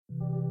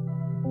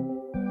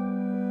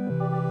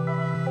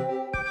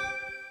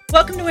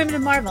Welcome to Women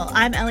of Marvel.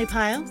 I'm Ellie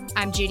Pyle.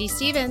 I'm Judy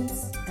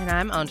Stevens. And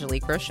I'm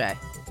Angelique Roche.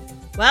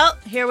 Well,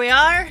 here we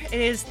are. It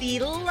is the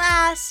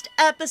last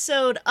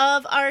episode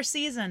of our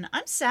season.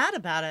 I'm sad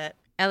about it.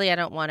 Ellie, I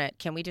don't want it.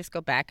 Can we just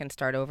go back and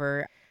start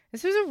over?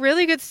 This was a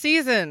really good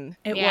season.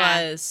 It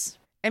was.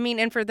 I mean,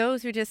 and for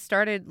those who just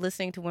started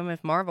listening to Women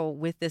of Marvel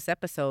with this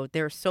episode,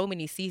 there are so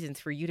many seasons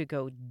for you to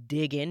go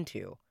dig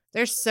into.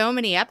 There's so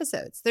many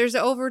episodes. There's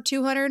over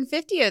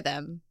 250 of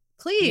them.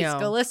 Please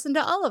go listen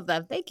to all of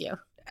them. Thank you.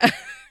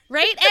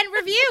 Rate and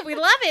review. We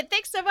love it.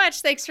 Thanks so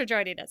much. Thanks for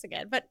joining us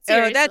again. But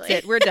seriously. Oh, that's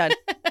it. We're done.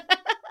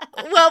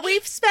 Well,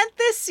 we've spent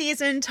this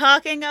season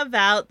talking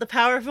about the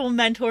powerful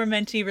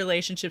mentor-mentee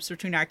relationships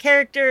between our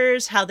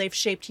characters, how they've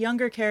shaped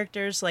younger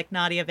characters like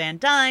Nadia Van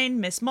Dyne,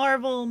 Miss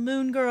Marvel,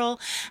 Moon Girl,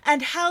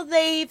 and how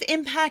they've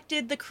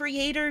impacted the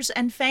creators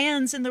and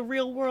fans in the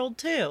real world,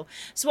 too.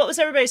 So what was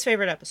everybody's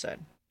favorite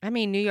episode? I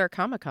mean, New York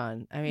Comic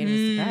Con. I mean, it's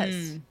the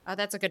best. Oh,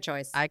 that's a good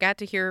choice. I got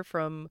to hear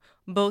from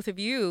both of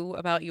you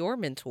about your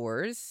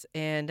mentors,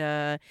 and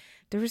there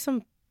were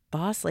some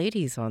boss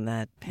ladies on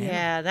that panel.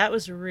 Yeah, that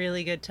was a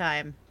really good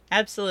time.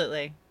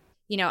 Absolutely.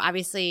 You know,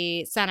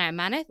 obviously, Sana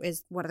Amanat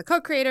is one of the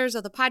co-creators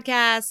of the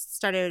podcast,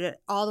 started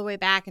it all the way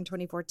back in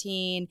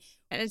 2014.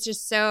 And it's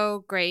just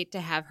so great to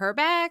have her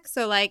back.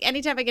 So, like,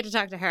 anytime I get to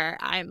talk to her,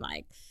 I'm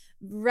like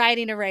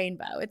riding a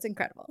rainbow. It's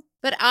incredible.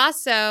 But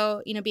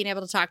also, you know, being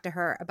able to talk to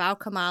her about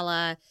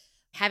Kamala,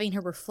 having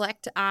her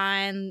reflect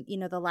on, you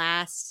know, the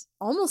last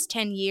almost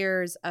 10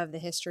 years of the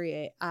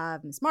history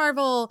of Ms.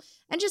 Marvel,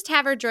 and just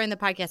have her join the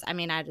podcast. I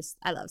mean, I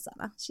love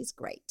Sana. She's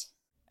great.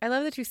 I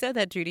love that you said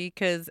that, Judy,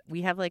 because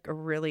we have like a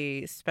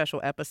really special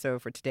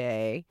episode for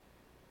today.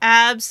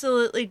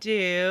 Absolutely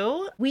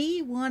do.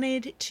 We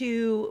wanted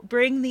to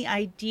bring the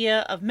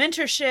idea of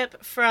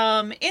mentorship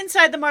from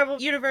inside the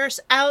Marvel Universe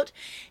out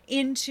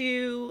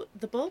into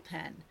the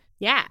bullpen.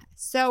 Yeah.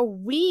 So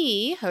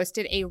we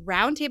hosted a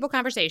roundtable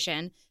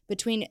conversation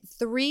between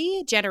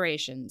 3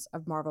 generations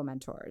of Marvel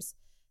mentors,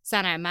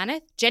 Sana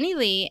Amanat, Jenny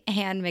Lee,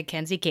 and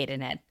Mackenzie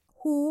Cadenhead,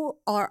 who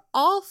are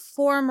all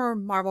former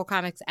Marvel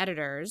Comics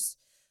editors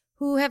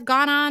who have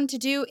gone on to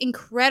do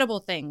incredible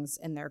things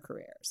in their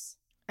careers.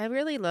 I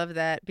really love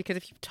that because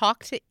if you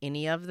talk to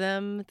any of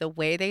them, the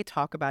way they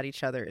talk about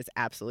each other is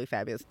absolutely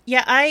fabulous.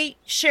 Yeah, I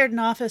shared an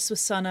office with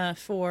Sana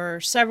for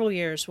several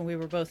years when we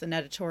were both in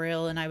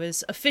editorial, and I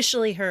was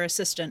officially her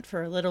assistant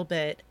for a little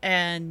bit.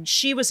 And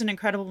she was an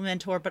incredible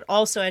mentor, but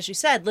also, as you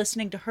said,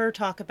 listening to her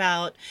talk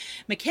about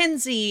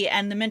Mackenzie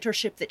and the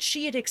mentorship that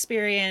she had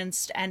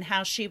experienced and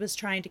how she was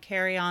trying to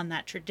carry on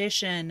that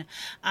tradition,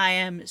 I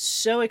am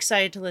so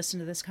excited to listen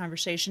to this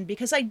conversation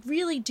because I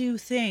really do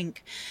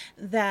think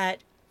that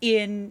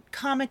in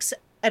comics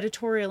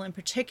editorial in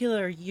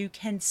particular, you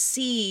can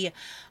see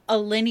a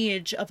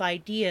lineage of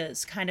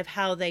ideas, kind of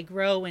how they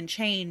grow and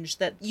change,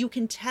 that you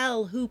can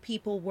tell who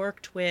people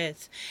worked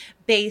with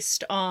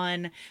based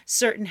on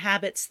certain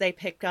habits they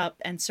picked up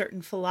and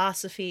certain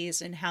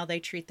philosophies and how they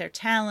treat their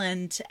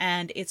talent.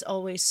 And it's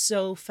always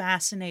so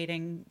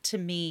fascinating to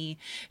me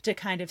to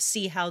kind of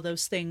see how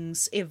those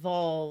things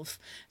evolve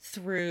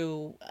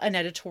through an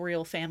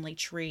editorial family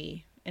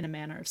tree, in a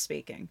manner of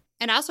speaking.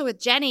 And also with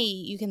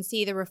Jenny, you can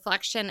see the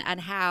reflection on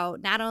how,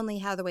 not only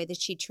how the way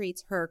that she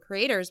treats her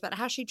creators, but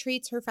how she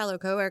treats her fellow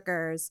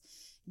coworkers.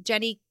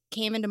 Jenny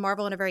came into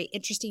Marvel in a very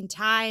interesting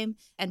time,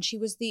 and she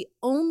was the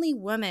only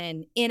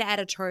woman in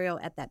editorial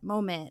at that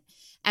moment.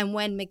 And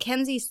when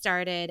Mackenzie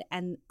started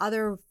and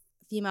other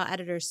female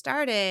editors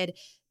started,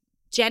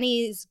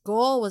 Jenny's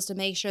goal was to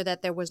make sure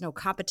that there was no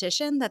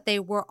competition, that they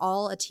were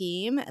all a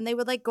team, and they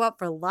would like go out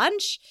for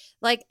lunch.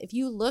 Like, if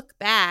you look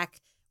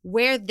back,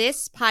 where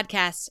this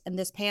podcast and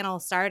this panel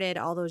started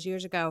all those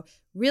years ago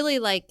really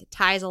like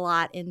ties a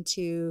lot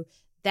into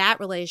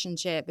that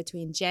relationship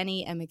between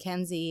Jenny and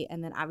Mackenzie,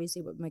 and then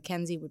obviously what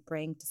Mackenzie would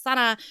bring to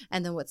Sana,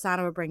 and then what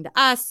Sana would bring to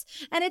us.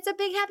 And it's a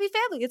big happy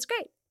family. It's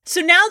great.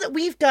 So now that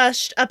we've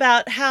gushed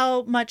about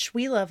how much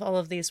we love all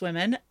of these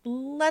women,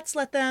 let's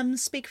let them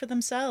speak for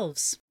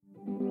themselves.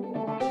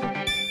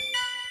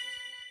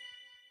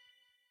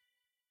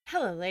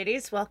 Hello,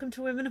 ladies. Welcome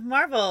to Women of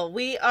Marvel.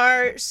 We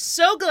are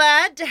so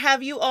glad to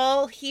have you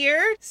all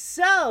here.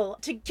 So,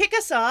 to kick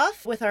us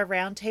off with our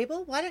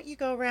roundtable, why don't you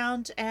go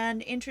around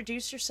and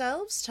introduce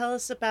yourselves? Tell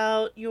us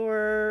about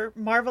your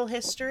Marvel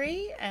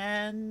history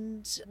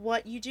and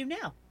what you do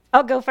now.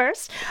 I'll go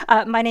first.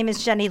 My name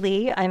is Jenny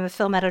Lee. I'm a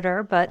film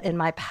editor, but in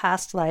my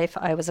past life,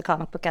 I was a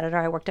comic book editor.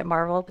 I worked at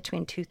Marvel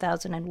between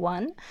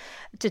 2001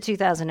 to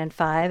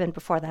 2005, and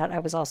before that, I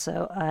was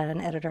also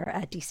an editor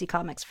at DC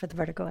Comics for the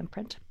Vertigo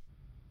imprint.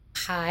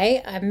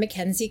 Hi, I'm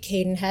Mackenzie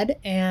Cadenhead,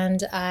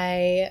 and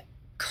I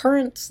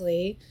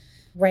currently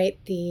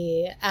write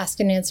the Asked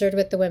and Answered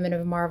with the Women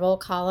of Marvel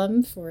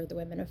column for the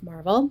Women of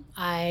Marvel.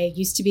 I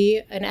used to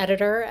be an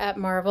editor at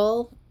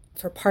Marvel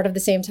for part of the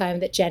same time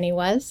that Jenny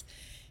was,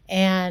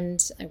 and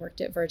I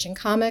worked at Virgin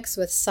Comics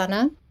with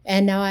Sana,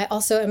 and now I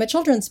also am a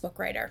children's book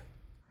writer.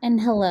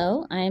 And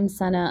hello, I'm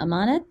Sana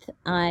Amanat.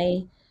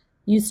 I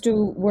Used to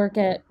work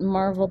at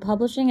Marvel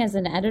Publishing as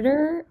an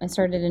editor. I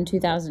started in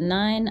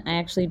 2009. I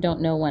actually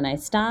don't know when I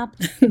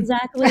stopped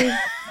exactly.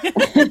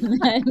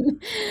 And then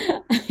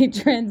I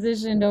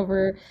transitioned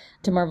over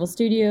to Marvel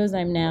Studios.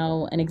 I'm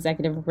now an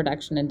executive of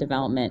production and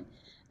development,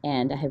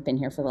 and I have been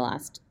here for the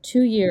last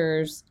 2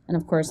 years. And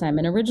of course, I'm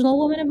an original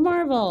woman of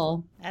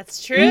Marvel.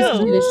 That's I used to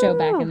true. do the show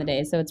back in the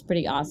day, so it's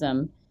pretty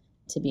awesome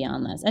to be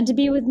on this and to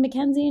be with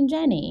Mackenzie and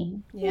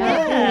Jenny.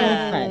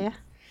 Yeah. Right.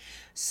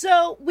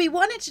 So we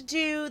wanted to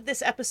do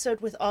this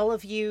episode with all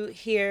of you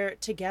here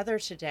together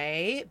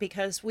today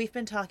because we've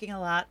been talking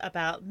a lot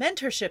about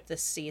mentorship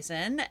this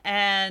season,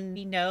 and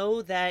we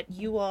know that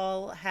you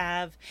all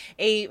have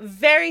a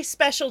very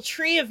special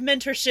tree of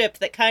mentorship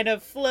that kind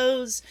of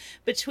flows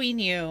between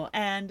you.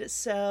 And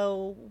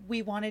so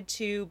we wanted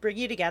to bring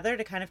you together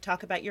to kind of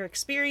talk about your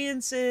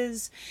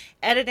experiences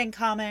editing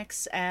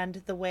comics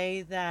and the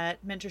way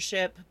that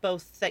mentorship,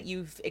 both that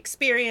you've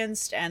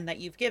experienced and that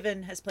you've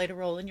given, has played a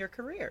role in your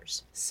careers.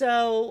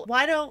 So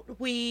why don't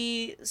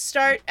we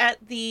start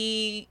at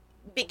the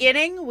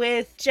beginning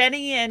with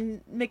Jenny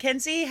and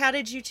Mackenzie? How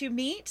did you two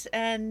meet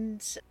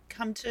and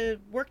come to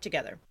work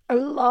together? A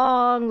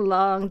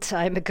long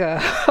time ago.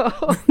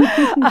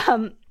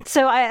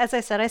 As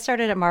I said, I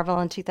started at Marvel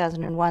in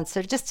 2001.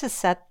 So just to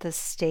set the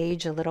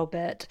stage a little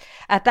bit,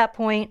 at that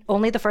point,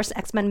 only the first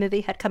X-Men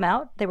movie had come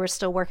out. They were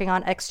still working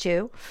on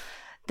X2.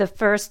 The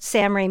first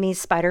Sam Raimi's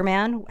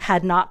Spider-Man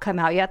had not come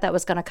out yet. That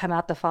was going to come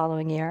out the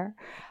following year.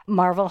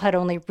 Marvel had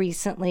only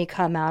recently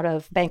come out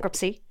of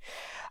bankruptcy.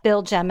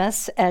 Bill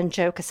Jemas and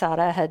Joe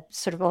Quesada had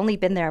sort of only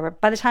been there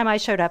by the time I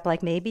showed up,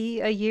 like maybe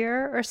a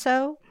year or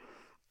so.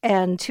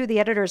 And two of the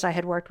editors I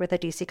had worked with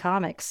at DC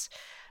Comics,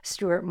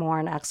 Stuart Moore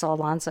and Axel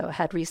Alonso,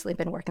 had recently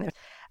been working there.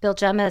 Bill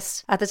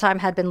Jemas at the time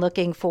had been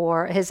looking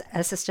for, his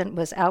assistant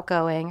was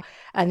outgoing,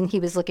 and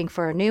he was looking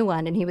for a new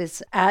one. And he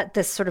was at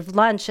this sort of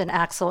lunch, and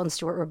Axel and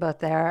Stuart were both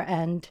there.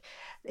 And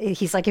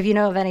he's like, if you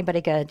know of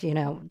anybody good,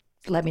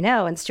 let me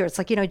know. And Stuart's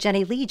like,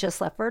 Jenny Lee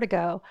just left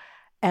Vertigo.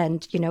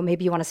 And,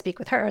 maybe you want to speak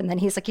with her. And then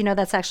he's like,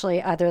 that's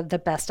actually either the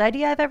best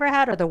idea I've ever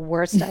had or the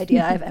worst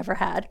idea I've ever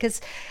had.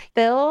 Because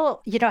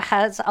Bill,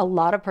 has a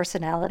lot of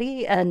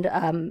personality. And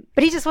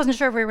but he just wasn't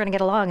sure if we were going to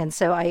get along. And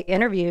so I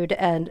interviewed,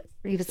 and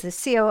he was the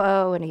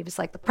COO, and he was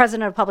like the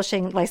president of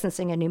publishing,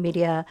 licensing, and new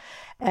media.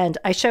 And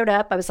I showed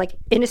up. I was like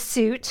in a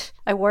suit.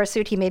 I wore a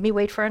suit. He made me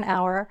wait for an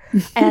hour.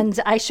 And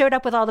I showed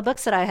up with all the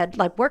books that I had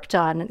worked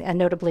on. And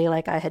notably,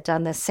 I had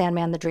done this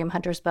Sandman, the Dream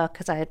Hunters book,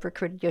 because I had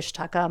recruited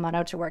Yoshitaka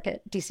Amano to work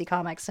at DC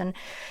Comics. And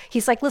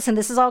he's like, listen,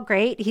 this is all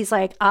great. He's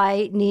like,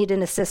 I need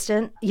an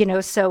assistant,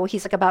 so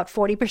he's like, about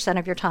 40%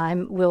 of your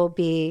time will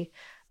be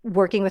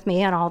working with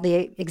me on all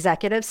the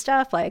executive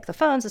stuff, like the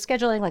phones, the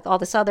scheduling, like all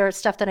this other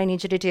stuff that I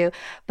need you to do.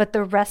 But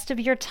the rest of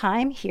your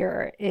time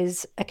here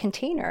is a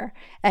container,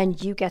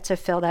 and you get to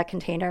fill that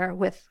container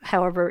with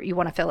however you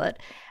want to fill it.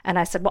 And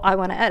I said, well, I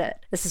want to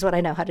edit. This is what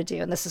I know how to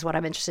do, and this is what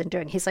I'm interested in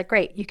doing. He's like,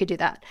 great, you could do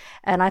that.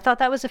 And I thought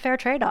that was a fair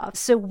trade-off.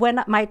 So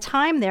when my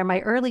time there,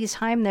 my early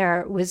time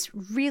there, was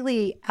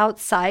really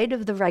outside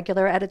of the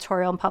regular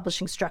editorial and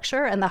publishing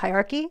structure and the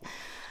hierarchy.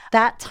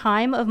 That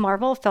time of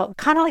Marvel felt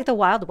kind of like the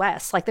Wild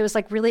West. There was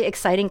really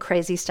exciting,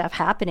 crazy stuff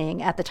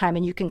happening at the time,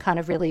 and you can kind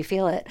of really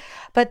feel it.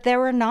 But there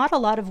were not a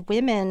lot of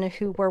women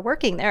who were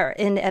working there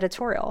in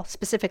editorial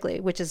specifically,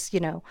 which is,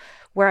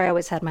 where I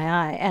always had my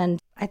eye. And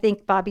I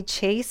think Bobby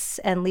Chase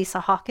and Lisa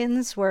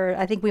Hawkins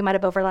I think we might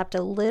have overlapped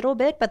a little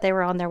bit, but they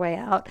were on their way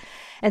out.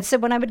 And so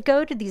when I would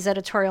go to these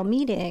editorial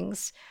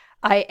meetings,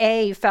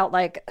 I felt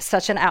like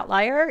such an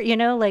outlier,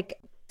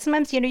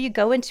 sometimes, you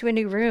go into a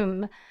new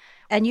room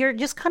and you're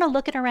just kind of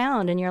looking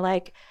around and you're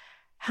like,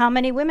 how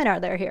many women are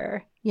there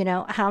here?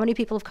 How many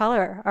people of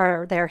color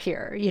are there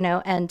here?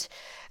 And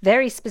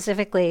very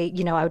specifically,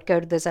 I would go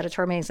to those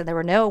editorial meetings and there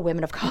were no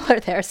women of color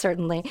there,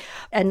 certainly.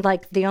 And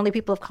the only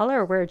people of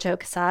color were Joe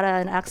Quesada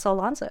and Axel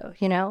Alonso,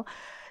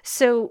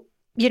 So,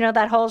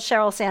 that whole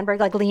Sheryl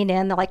Sandberg, lean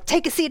in, they're like,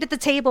 take a seat at the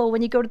table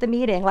when you go to the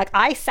meeting.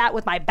 I sat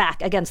with my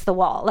back against the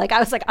wall. I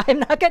was like, I'm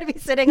not going to be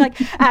sitting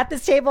at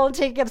this table and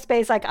taking up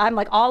space. I'm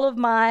all of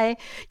my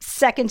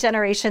second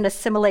generation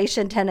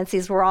assimilation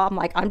tendencies were all,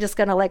 I'm just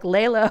going to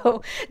lay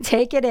low,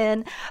 take it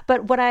in.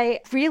 But what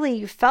I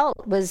really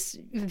felt was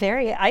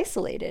very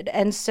isolated.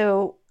 And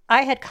so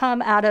I had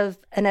come out of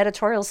an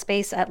editorial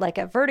space at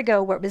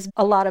Vertigo where it was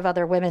a lot of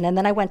other women. And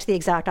then I went to the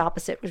exact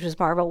opposite, which was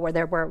Marvel, where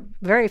there were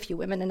very few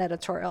women in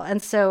editorial.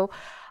 And so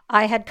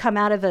I had come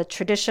out of a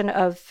tradition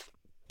of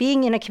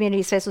being in a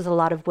community space with a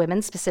lot of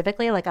women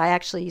specifically. I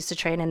actually used to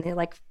train in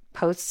the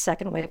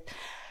post-second wave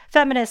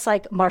feminist,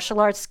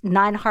 martial arts,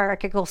 9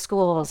 hierarchical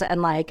schools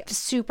and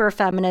super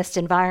feminist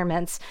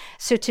environments.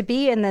 So to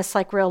be in this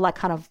real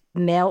kind of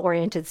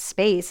male-oriented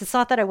space, it's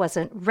not that I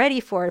wasn't ready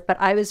for it, but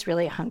I was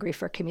really hungry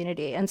for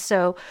community. And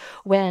so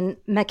when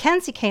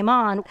Mackenzie came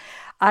on,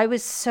 I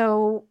was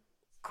so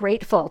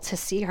grateful to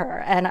see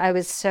her. And I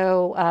was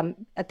so,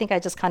 I think I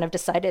just kind of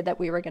decided that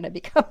we were going to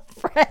become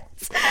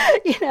friends,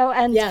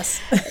 and yes.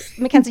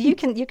 Mackenzie, you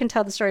can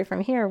tell the story from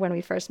here when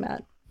we first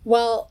met.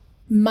 Well,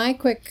 my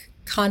quick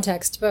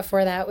context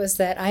before that was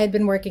that I had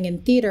been working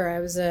in theater. I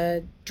was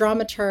a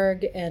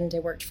dramaturg and I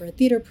worked for a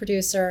theater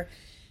producer.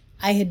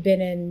 I had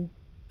been in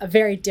a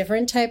very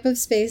different type of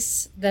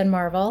space than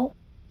Marvel,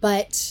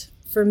 but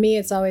for me,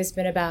 it's always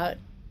been about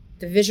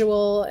the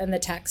visual and the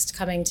text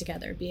coming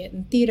together, be it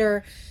in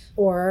theater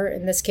or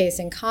in this case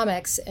in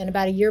comics. And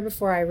about a year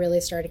before I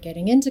really started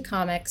getting into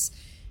comics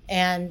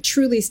and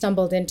truly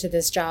stumbled into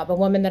this job, a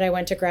woman that I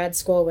went to grad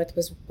school with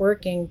was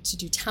working to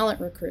do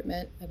talent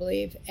recruitment, I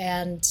believe.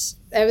 And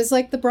I was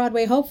like the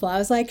Broadway hopeful. I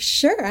was like,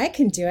 sure, I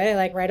can do it. I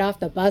like right off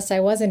the bus,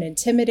 I wasn't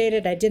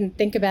intimidated. I didn't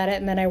think about it.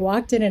 And then I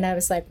walked in and I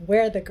was like,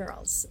 where are the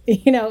girls?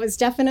 You know, it was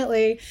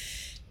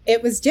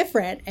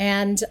different.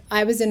 And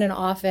I was in an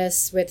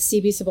office with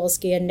C.B.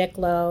 Cebulski and Nick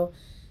Lowe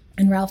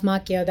and Ralph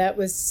Macchio that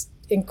was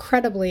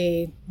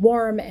incredibly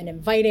warm and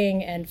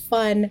inviting and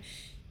fun.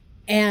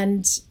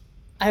 And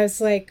I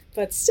was like,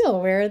 but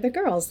still, where are the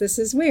girls? This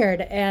is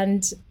weird.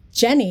 And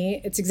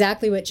Jenny, it's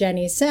exactly what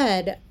Jenny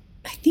said.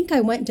 I think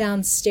I went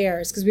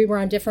downstairs because we were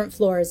on different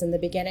floors in the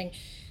beginning.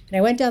 And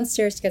I went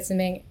downstairs to get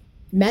something,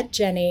 met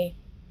Jenny,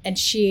 and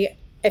she,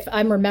 if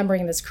I'm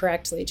remembering this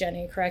correctly,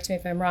 Jenny, correct me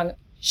if I'm wrong,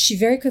 she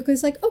very quickly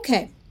was like,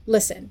 okay,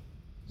 listen,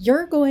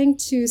 you're going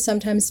to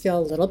sometimes feel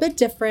a little bit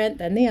different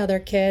than the other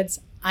kids.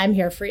 I'm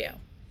here for you.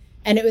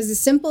 And it was as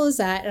simple as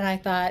that. And I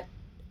thought,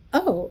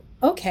 oh,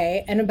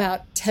 okay. And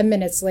about 10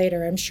 minutes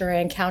later, I'm sure I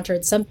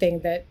encountered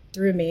something that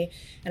threw me.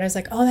 And I was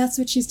like, oh, that's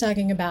what she's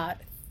talking about.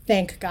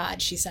 Thank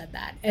God she said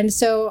that. And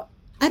so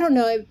I don't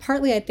know,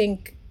 partly I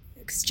think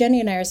because Jenny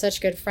and I are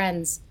such good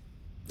friends,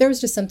 there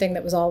was just something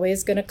that was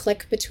always going to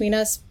click between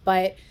us.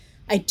 But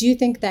I do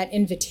think that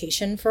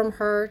invitation from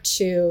her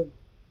to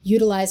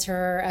utilize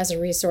her as a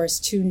resource,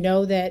 to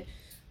know that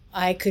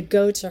I could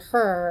go to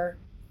her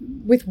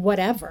with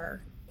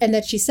whatever, and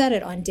that she said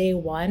it on day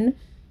one,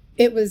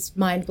 it was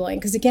mind-blowing.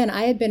 Because again,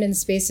 I had been in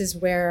spaces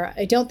where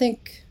I don't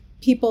think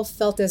people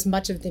felt as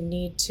much of the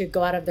need to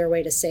go out of their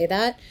way to say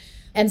that.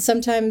 And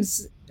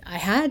sometimes I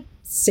had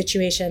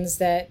situations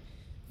that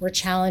were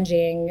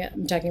challenging,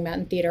 I'm talking about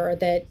in theater, or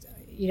that,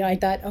 you know, I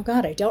thought, oh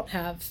God, I don't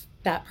have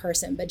that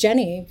person. But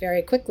Jenny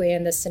very quickly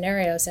in this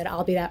scenario said,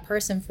 I'll be that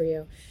person for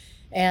you.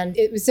 And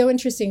it was so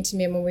interesting to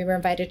me when we were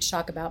invited to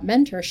talk about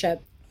mentorship,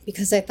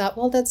 because I thought,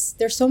 well,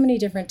 there's so many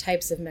different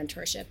types of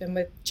mentorship. And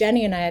with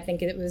Jenny and I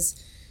think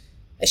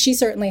she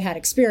certainly had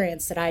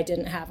experience that I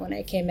didn't have when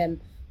I came in,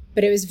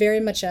 but it was very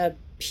much a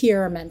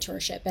peer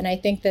mentorship. And I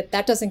think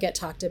that doesn't get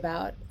talked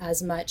about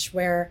as much,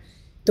 where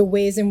the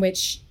ways in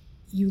which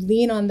you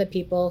lean on the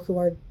people who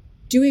are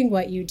doing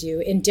what you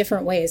do in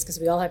different ways, because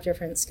we all have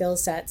different skill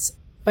sets.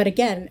 But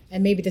again,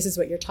 and maybe this is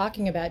what you're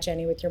talking about,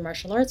 Jenny, with your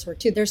martial arts work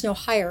too, there's no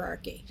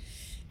hierarchy.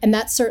 And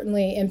that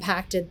certainly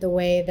impacted the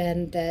way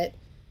then that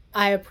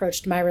I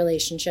approached my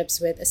relationships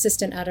with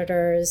assistant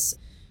editors,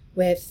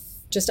 with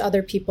just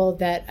other people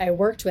that I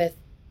worked with,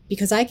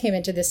 because I came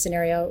into this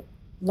scenario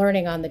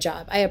learning on the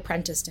job. I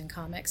apprenticed in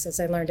comics as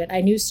I learned it.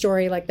 I knew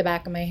story like the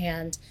back of my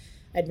hand.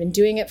 I'd been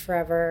doing it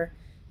forever.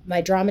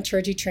 My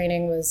dramaturgy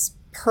training was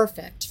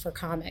perfect for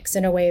comics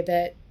in a way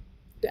that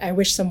I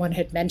wish someone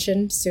had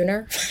mentioned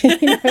sooner.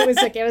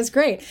 It was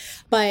great.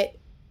 But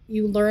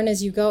you learn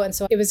as you go. And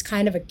so it was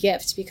kind of a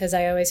gift, because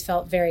I always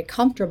felt very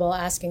comfortable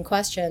asking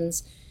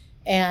questions.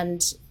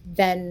 And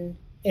then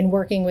in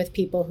working with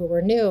people who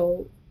were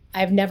new,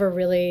 I've never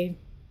really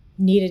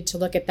needed to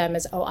look at them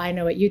as, oh, I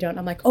know what you don't.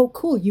 I'm like, oh,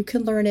 cool, you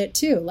can learn it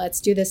too.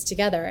 Let's do this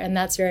together. And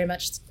that's very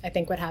much, I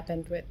think, what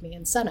happened with me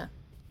and Sana.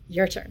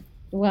 Your turn.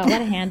 Well,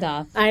 what a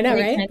handoff. I know,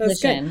 Great right?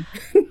 Transition.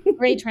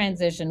 Great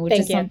transition, which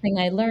Thank is you. something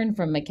I learned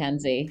from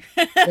Mackenzie,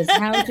 is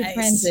how to Nice.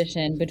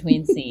 transition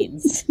between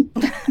scenes.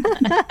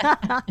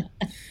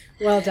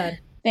 Well done.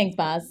 Thanks,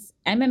 boss.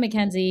 I met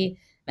Mackenzie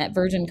at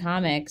Virgin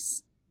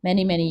Comics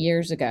many, many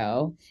years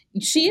ago.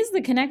 She is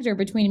the connector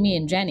between me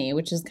and Jenny,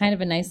 which is kind of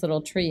a nice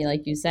little tree,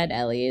 like you said,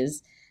 Ellie.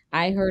 Is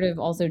I heard of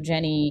also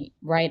Jenny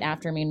right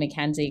after me and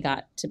Mackenzie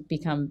got to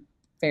become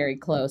very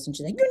close, and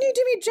she's like, you need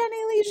to meet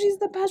Jenny Lee. She's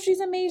the best. She's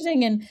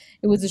amazing. And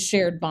it was a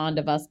shared bond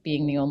of us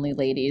being the only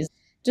ladies,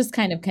 just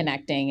kind of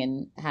connecting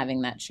and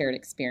having that shared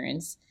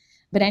experience.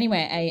 But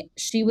anyway,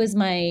 she was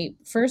my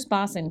first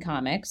boss in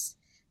comics.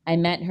 I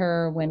met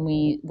her when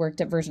we worked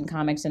at Virgin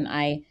Comics, and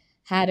I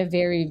had a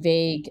very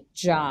vague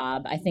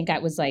job. I think I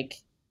was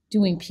like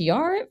doing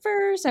PR at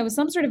first. I was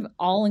some sort of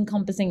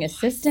all-encompassing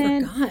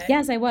assistant. I forgot.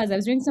 Yes, I was. I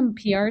was doing some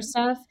PR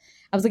stuff.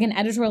 I was like an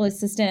editorial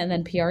assistant, and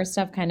then PR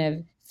stuff kind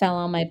of fell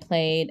on my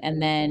plate.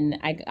 And then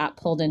I got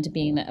pulled into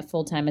being a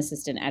full-time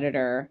assistant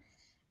editor.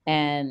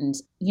 And,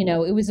 you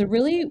know, it was a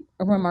really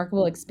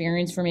remarkable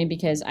experience for me,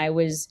 because I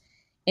was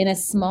in a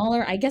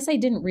smaller, I guess I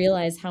didn't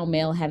realize how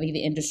male heavy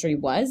the industry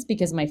was,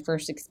 because my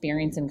first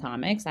experience in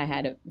comics, I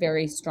had a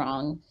very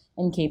strong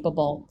and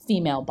capable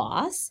female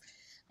boss,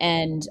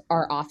 and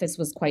our office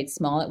was quite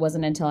small. It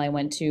wasn't until I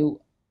went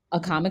to a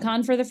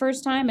Comic-Con for the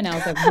first time, and I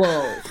was like,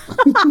 whoa.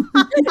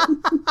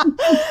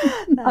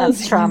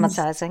 That's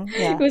traumatizing.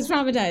 Yeah. It was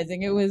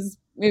traumatizing.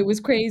 It was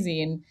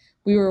crazy. And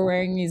we were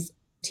wearing these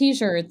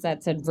t-shirts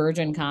that said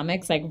Virgin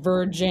Comics. Like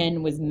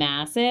Virgin was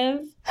massive.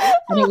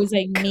 And it was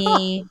like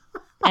me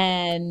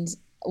and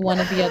one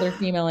of the other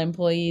female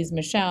employees,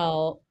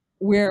 Michelle.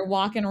 We're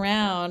walking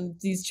around,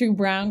 these two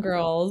brown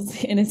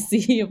girls in a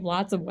sea of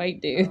lots of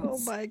white dudes. Oh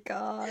my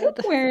God.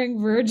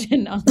 Wearing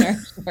Virgin on our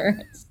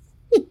shirts.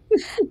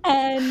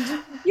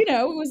 And, it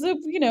was a,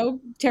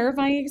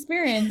 terrifying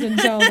experience. And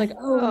so I was like,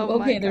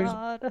 okay,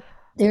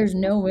 there's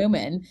no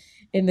women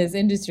in this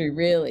industry,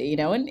 really,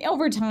 and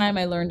over time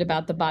I learned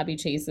about the Bobby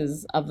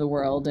Chases of the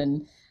world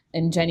and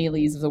Jenny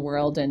Lees of the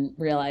world and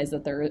realized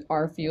that there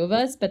are a few of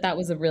us, but that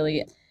was a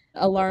really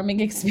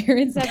alarming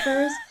experience at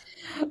first.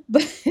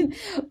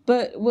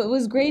 But what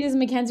was great is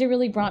Mackenzie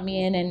really brought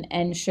me in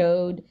and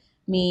showed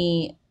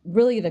me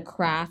really the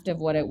craft of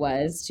what it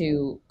was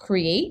to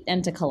create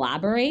and to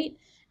collaborate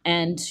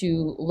and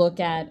to look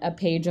at a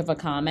page of a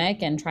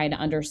comic and try to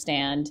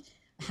understand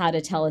how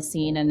to tell a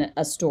scene and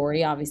a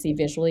story, obviously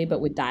visually,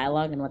 but with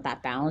dialogue and what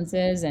that balance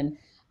is, and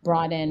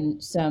brought in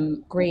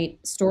some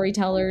great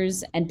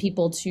storytellers and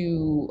people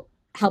to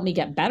help me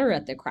get better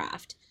at the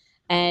craft.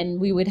 And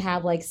we would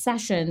have like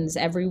sessions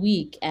every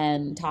week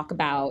and talk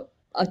about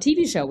a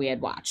TV show we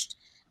had watched.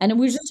 And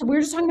we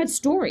were just talking about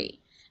story.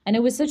 And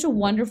it was such a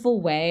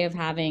wonderful way of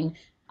having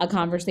a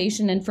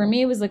conversation. And for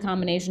me, it was the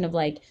combination of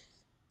like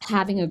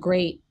having a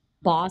great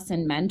boss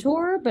and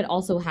mentor, but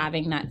also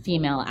having that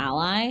female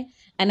ally.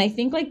 And I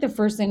think like the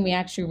first thing we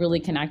actually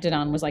really connected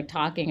on was like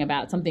talking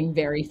about something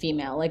very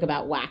female, like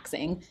about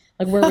waxing,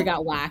 like where we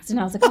got waxed. And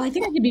I was like, I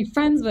think I could be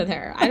friends with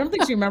her. I don't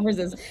think she remembers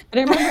this, but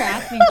I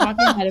remember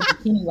talking about a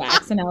bikini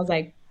wax. And I was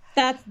like,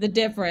 that's the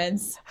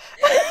difference.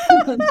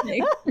 But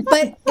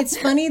it's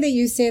funny that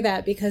you say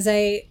that, because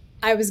I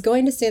was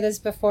going to say this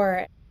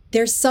before.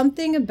 There's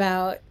something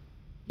about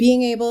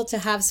being able to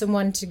have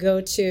someone to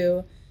go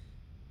to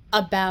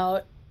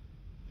about,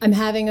 I'm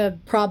having a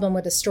problem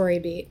with a story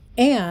beat,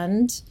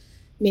 and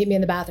meet me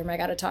in the bathroom. I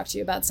got to talk to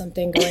you about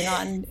something going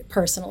on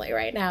personally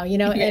right now,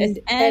 yes,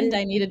 and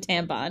I need a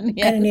tampon.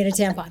 Yes. And I need a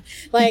tampon.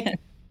 Like,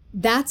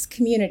 that's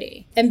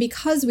community. And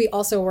because we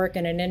also work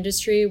in an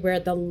industry where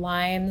the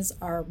lines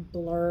are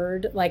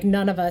blurred, like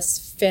none of us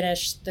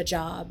finish the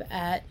job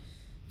at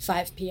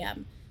 5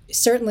 p.m.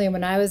 Certainly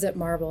when I was at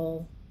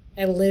Marvel,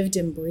 I lived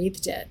and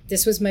breathed it.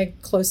 This was my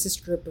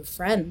closest group of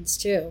friends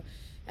too,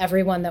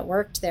 everyone that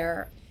worked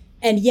there.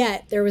 And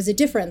yet there was a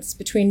difference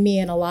between me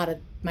and a lot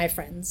of my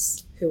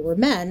friends who were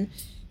men.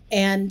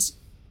 And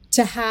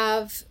to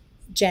have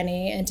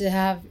Jenny and to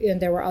have,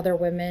 there were other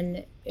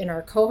women in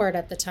our cohort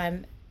at the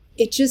time,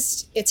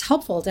 it's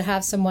helpful to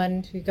have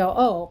someone who go,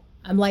 oh,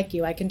 I'm like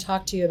you. I can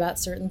talk to you about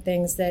certain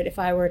things that if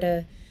I were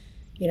to,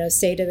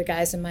 say to the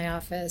guys in my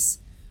office,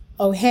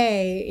 oh,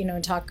 hey,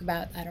 and talk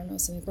about, I don't know,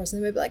 something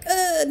personal, they'd be like,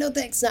 no,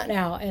 thanks, not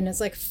now. And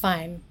it's like,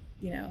 fine,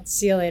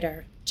 see you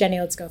later. Jenny,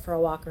 let's go for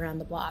a walk around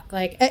the block.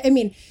 Like, I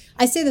mean,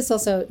 I say this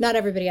also, not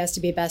everybody has to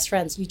be best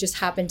friends. You just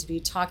happen to be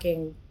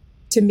talking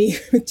to me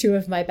with two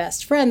of my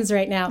best friends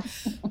right now.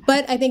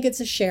 But I think it's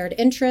a shared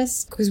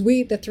interest because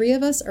the three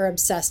of us are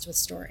obsessed with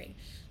story.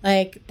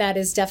 Like, that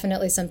is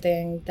definitely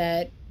something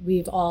that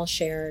we've all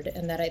shared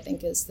and that I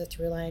think is the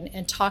through line.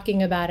 And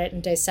talking about it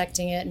and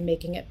dissecting it and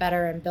making it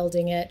better and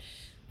building it.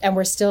 And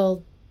we're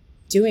still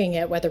doing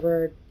it, whether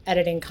we're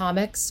editing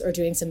comics or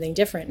doing something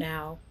different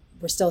now.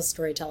 We're still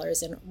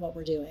storytellers in what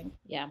we're doing.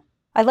 Yeah.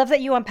 I love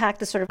that you unpack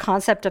the sort of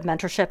concept of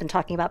mentorship and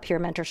talking about peer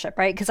mentorship,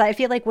 right? Because I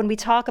feel like when we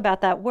talk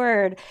about that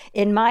word,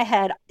 in my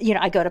head,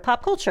 I go to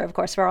pop culture, of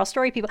course, we're all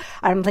story people.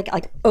 I'm thinking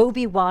like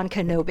Obi-Wan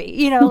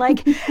Kenobi,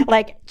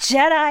 like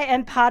Jedi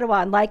and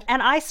Padawan,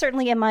 and I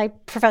certainly in my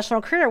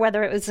professional career,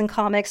 whether it was in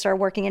comics or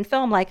working in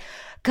film, like,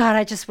 God,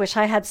 I just wish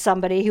I had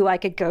somebody who I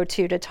could go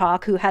to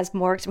talk, who has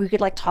more, who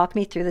could like talk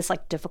me through this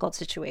like difficult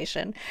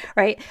situation,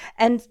 right?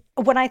 And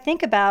when I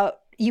think about,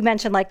 you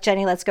mentioned like,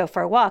 Jenny, let's go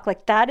for a walk.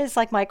 Like that is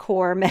like my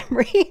core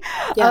memory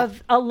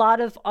of a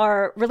lot of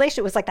our relationship.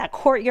 It was like that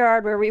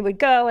courtyard where we would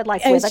go and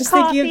like with a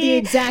coffee. Thinking of the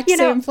exact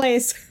same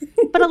place.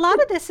 But a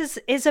lot of this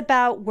is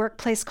about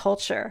workplace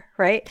culture,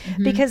 right?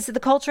 Mm-hmm. Because the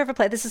culture of a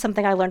place, this is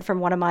something I learned from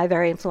one of my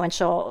very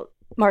influential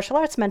martial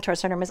arts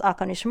mentors. Her name is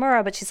Ako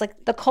Nishimura, but she's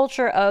like, the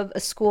culture of a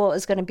school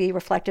is going to be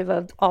reflective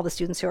of all the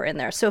students who are in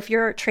there. So if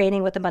you're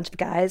training with a bunch of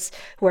guys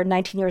who are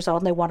 19 years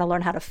old and they want to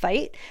learn how to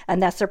fight,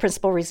 and that's their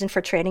principal reason for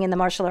training in the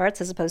martial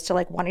arts as opposed to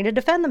like wanting to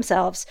defend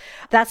themselves,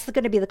 that's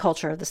going to be the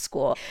culture of the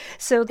school.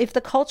 So if the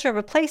culture of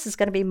a place is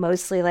going to be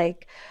mostly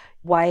like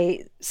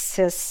white,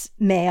 cis,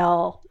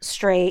 male,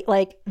 straight,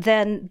 like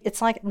then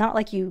it's like not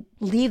like you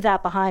leave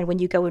that behind when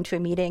you go into a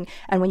meeting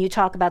and when you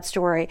talk about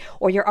story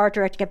or you're art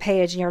directing a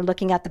page and you're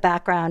looking at the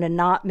background and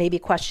not maybe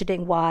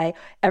questioning why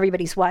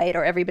everybody's white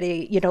or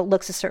everybody,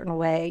 looks a certain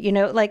way,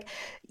 like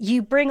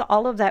you bring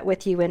all of that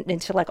with you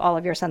into like all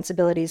of your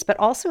sensibilities, but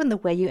also in the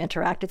way you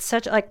interact. It's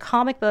such like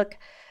comic book.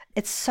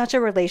 It's such a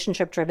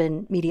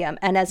relationship-driven medium.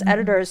 And as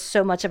editors,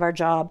 so much of our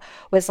job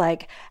was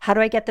like, how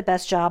do I get the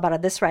best job out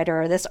of this writer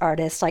or this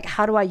artist? Like,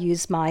 how do I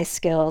use my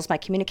skills, my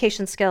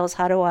communication skills?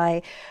 How do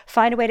I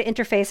find a way to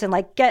interface and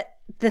like get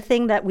the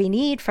thing that we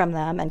need from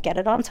them and get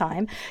it on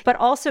time. But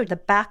also the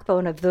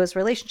backbone of those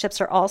relationships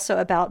are also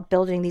about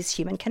building these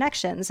human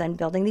connections and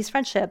building these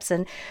friendships.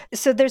 And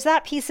so there's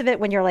that piece of it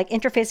when you're like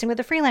interfacing with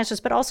the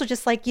freelancers, but also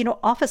just like,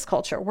 office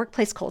culture,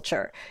 workplace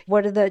culture.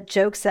 What are the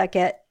jokes that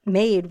get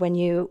made when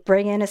you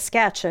bring in a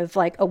sketch of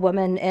like a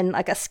woman in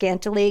like a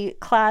scantily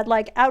clad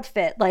like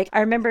outfit? Like I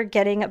remember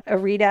getting a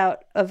readout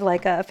of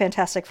like a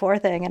Fantastic Four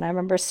thing, and I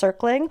remember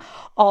circling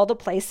all the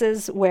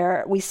places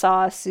where we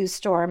saw Sue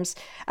Storms,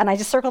 and I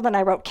just circled and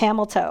I wrote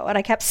camel toe, and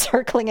I kept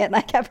circling it and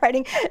I kept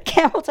writing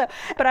camel toe.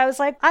 But I was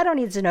like, I don't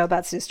need to know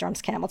about Sue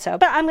Storm's camel toe,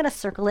 but I'm going to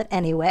circle it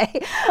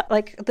anyway.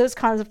 Like those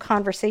kinds of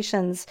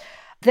conversations,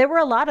 there were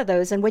a lot of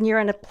those. And when you're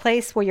in a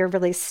place where you're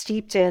really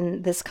steeped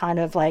in this kind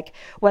of like,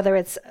 whether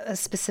it's a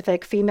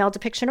specific female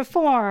depiction of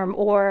form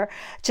or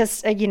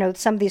just,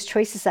 some of these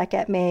choices that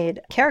get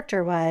made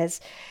character-wise,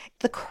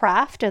 the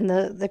craft and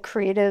the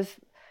creative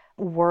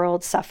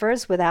world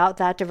suffers without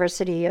that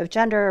diversity of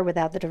gender,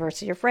 without the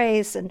diversity of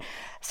race and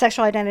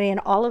sexual identity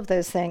and all of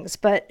those things.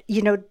 But,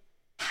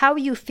 how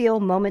you feel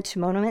moment to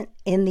moment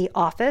in the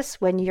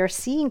office when you're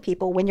seeing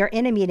people, when you're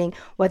in a meeting,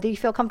 whether you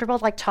feel comfortable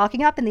like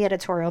talking up in the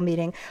editorial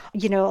meeting,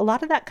 a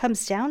lot of that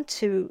comes down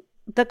to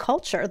the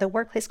culture, the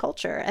workplace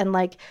culture, and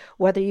like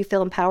whether you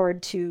feel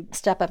empowered to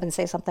step up and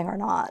say something or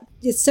not.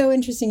 It's so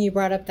interesting you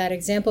brought up that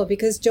example,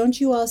 because don't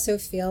you also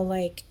feel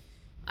like,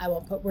 I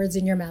won't put words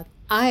in your mouth,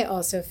 I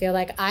also feel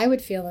like I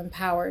would feel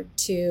empowered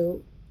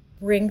to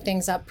bring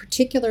things up,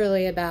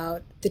 particularly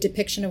about the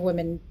depiction of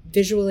women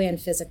visually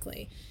and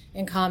physically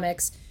in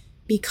comics,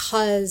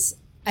 because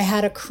I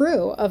had a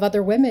crew of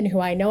other women who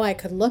I know I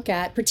could look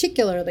at,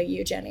 particularly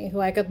you, Jenny, who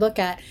I could look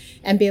at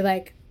and be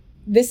like,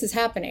 this is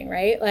happening,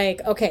 right? Like,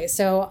 okay,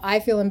 so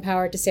I feel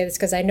empowered to say this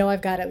because I know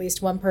I've got at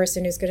least one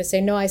person who's going to say,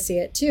 no, I see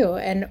it too.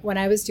 And when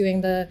I was doing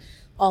the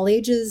all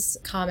ages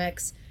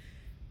comics,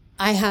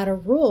 I had a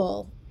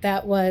rule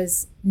that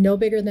was no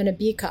bigger than a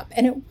B cup.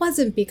 And it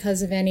wasn't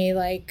because of any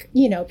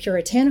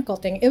puritanical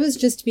thing. It was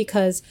just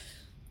because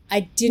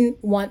I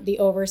didn't want the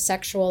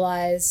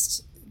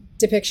over-sexualized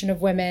depiction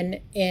of women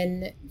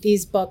in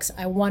these books.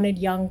 I wanted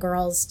young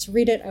girls to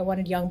read it. I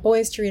wanted young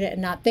boys to read it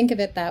and not think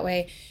of it that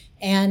way.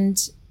 And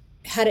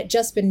had it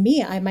just been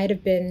me, I might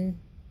have been,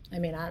 I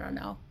don't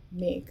know,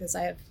 me, because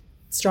I have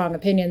strong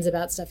opinions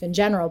about stuff in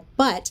general.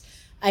 But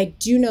I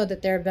do know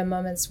that there have been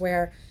moments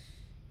where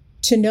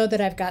to know that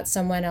I've got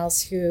someone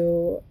else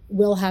who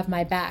will have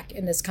my back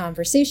in this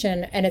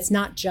conversation, and it's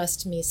not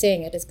just me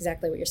saying it, it's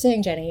exactly what you're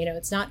saying, Jenny,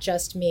 it's not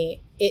just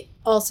me. It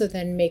also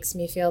then makes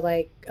me feel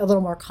like a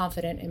little more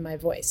confident in my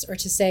voice, or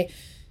to say,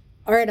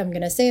 all right, I'm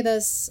going to say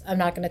this, I'm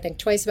not going to think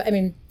twice about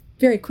it.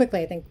 Very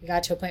quickly, I think we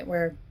got to a point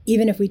where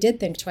even if we did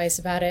think twice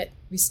about it,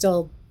 we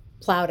still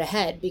plowed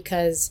ahead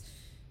because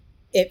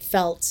it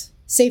felt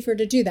safer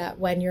to do that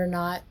when you're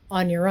not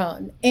on your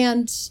own.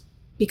 And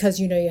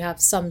because you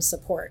have some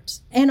support.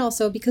 And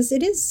also because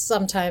it is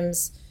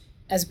sometimes,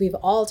 as we've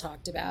all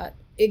talked about,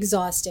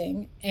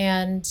 exhausting,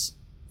 and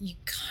you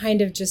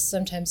kind of just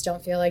sometimes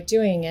don't feel like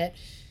doing it,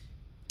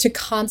 to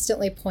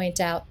constantly point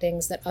out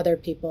things that other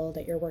people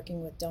that you're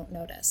working with don't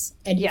notice.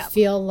 And you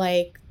feel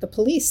like the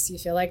police, you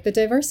feel like the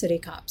diversity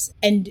cops.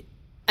 And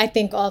I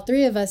think all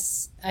three of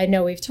us, I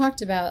know we've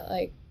talked about,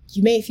 like,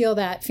 you may feel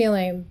that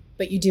feeling,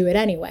 but you do it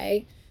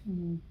anyway.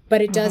 Mm-hmm.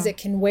 But it does, it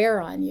can wear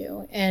on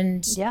you.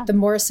 And the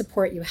more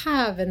support you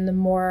have, and the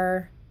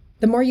more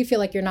you feel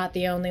like you're not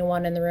the only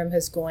one in the room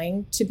who's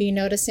going to be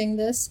noticing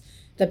this,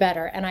 the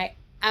better. And I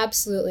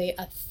absolutely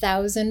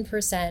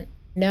 1,000%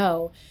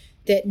 know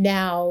that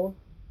now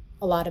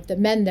a lot of the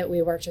men that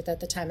we worked with at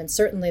the time, and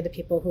certainly the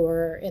people who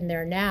are in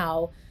there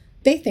now,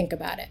 they think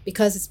about it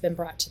because it's been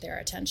brought to their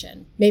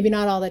attention. Maybe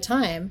not all the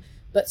time,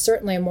 but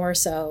certainly more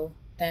so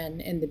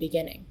than in the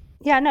beginning.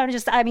 Yeah, no,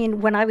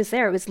 when I was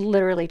there, it was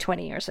literally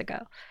 20 years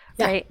ago,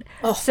 right?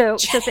 Oh,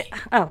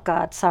 oh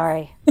God,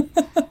 sorry.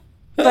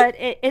 But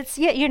it's,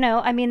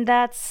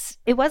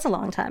 it was a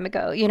long time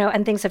ago,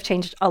 and things have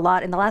changed a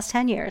lot in the last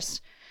 10 years,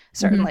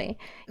 certainly.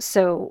 Mm-hmm.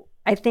 So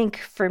I think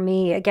for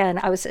me, again,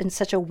 I was in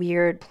such a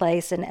weird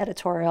place in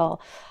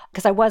editorial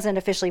because I wasn't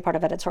officially part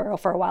of editorial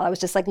for a while. I was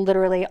just like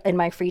literally in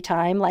my free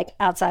time, like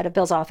outside of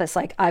Bill's office,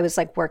 like I was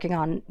like working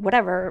on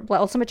whatever,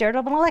 Ultima Jared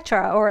and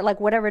Electra, or like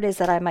whatever it is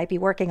that I might be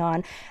working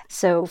on.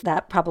 So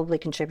that probably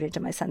contributed to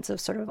my sense of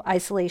sort of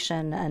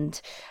isolation, and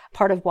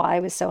part of why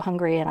I was so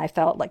hungry. And I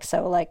felt like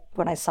so like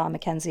when I saw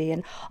Mackenzie,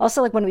 and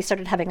also like when we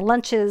started having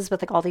lunches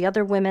with like all the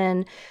other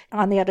women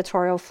on the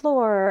editorial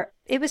floor,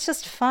 it was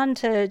just fun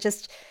to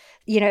just,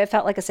 it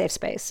felt like a safe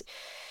space.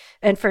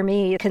 And for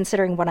me,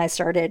 considering when I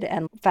started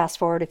and fast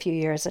forward a few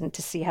years and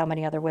to see how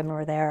many other women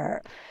were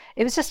there,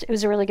 it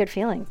was a really good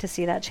feeling to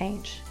see that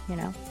change,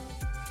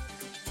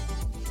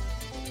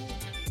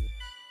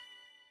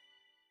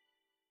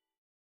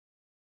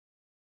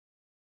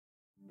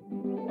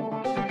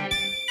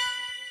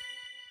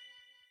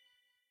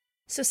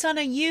 So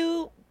Sana,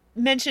 you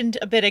mentioned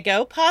a bit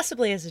ago,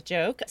 possibly as a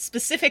joke,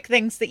 specific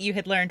things that you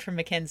had learned from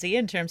Mackenzie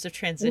in terms of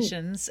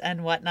transitions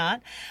and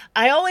whatnot.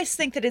 I always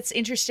think that it's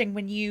interesting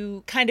when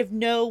you kind of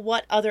know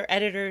what other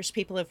editors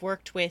people have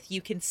worked with.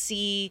 You can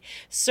see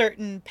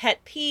certain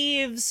pet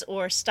peeves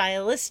or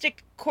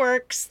stylistic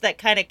quirks that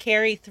kind of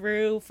carry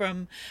through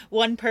from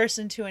one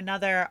person to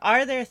another.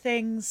 Are there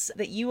things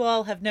that you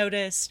all have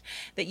noticed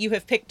that you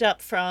have picked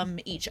up from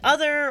each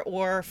other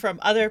or from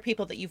other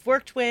people that you've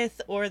worked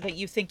with, or that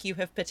you think you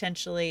have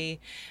potentially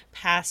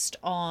passed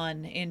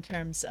on in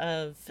terms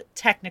of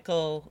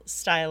technical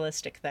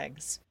stylistic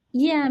things?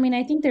 Yeah, I mean,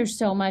 I think there's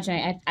so much.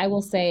 I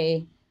will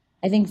say,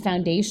 I think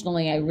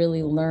foundationally, I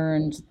really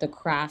learned the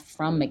craft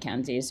from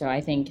Mackenzie. So I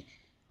think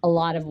a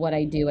lot of what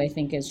I do, I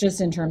think, is just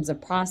in terms of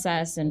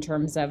process, in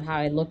terms of how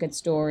I look at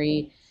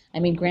story. I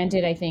mean,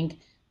 granted, I think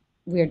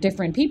we're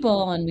different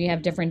people and we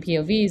have different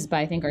POVs, but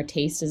I think our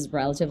taste is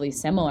relatively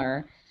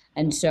similar.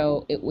 And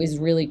so it was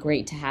really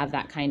great to have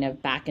that kind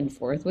of back and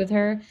forth with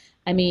her.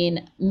 I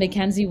mean,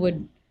 Mackenzie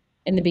would,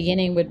 in the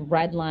beginning, would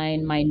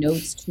redline my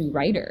notes to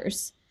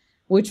writers,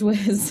 which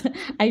was,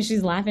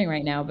 she's laughing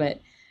right now, but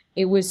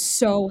it was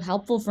so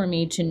helpful for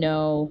me to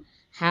know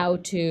how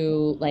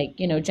to, like,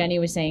 Jenny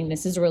was saying,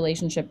 this is a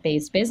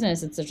relationship-based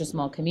business. It's such a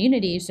small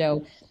community.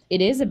 So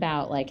it is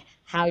about like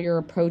how you're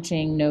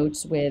approaching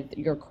notes with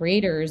your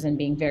creators and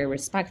being very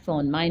respectful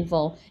and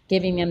mindful,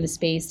 giving them the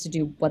space to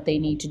do what they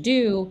need to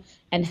do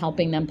and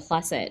helping them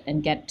plus it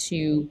and get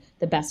to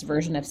the best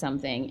version of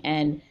something.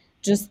 And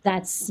just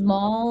that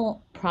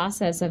small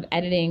process of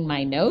editing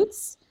my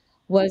notes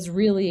was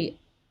really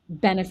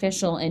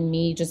beneficial in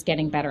me just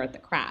getting better at the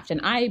craft. And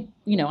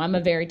I'm a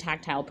very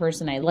tactile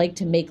person. I like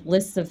to make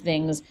lists of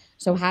things.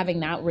 So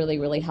having that really,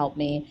 really helped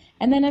me.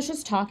 And then it's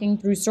just talking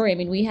through story. I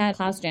mean, we had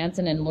Klaus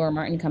Janson and Laura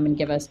Martin come and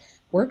give us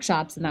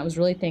workshops. And that was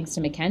really thanks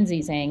to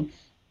Mackenzie saying,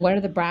 what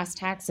are the brass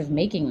tacks of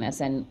making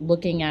this? And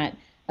looking at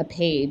a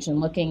page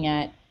and looking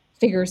at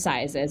figure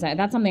sizes.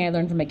 That's something I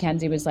learned from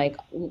Mackenzie was like,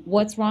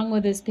 what's wrong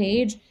with this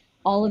page?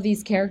 All of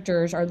these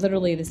characters are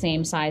literally the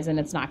same size and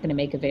it's not going to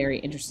make a very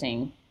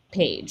interesting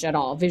page at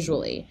all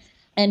visually.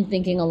 And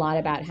thinking a lot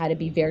about how to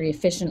be very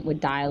efficient with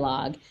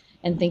dialogue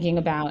and thinking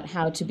about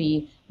how to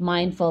be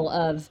mindful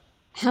of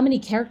how many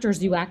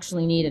characters you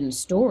actually need in a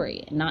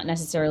story and not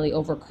necessarily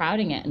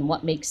overcrowding it and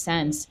what makes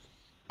sense.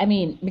 I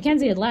mean,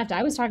 Mackenzie had left.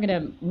 I was talking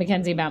to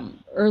Mackenzie about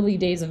early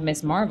days of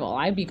Miss Marvel.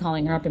 I'd be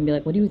calling her up and be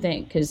like, what do you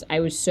think? Because I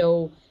was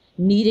so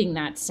needing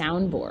that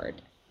soundboard,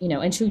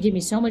 and she would give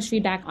me so much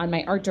feedback on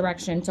my art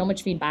direction, so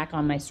much feedback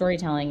on my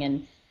storytelling.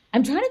 And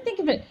I'm trying to think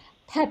of it.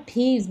 Pet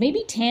peeves,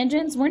 maybe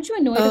tangents. Weren't you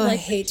annoyed at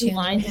like the 2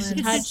 lines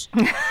to touch?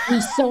 I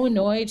was so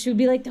annoyed. She would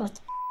be like, those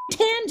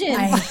tangents.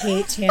 I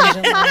hate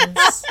tangent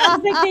lines. I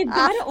was like, they've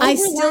got to overlap. I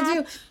still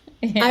do.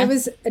 Yeah. I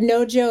was,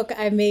 no joke,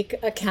 I make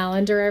a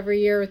calendar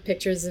every year with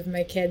pictures of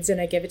my kids and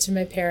I give it to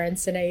my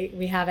parents and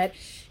we have it.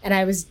 And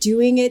I was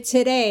doing it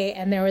today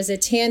and there was a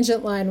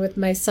tangent line with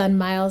my son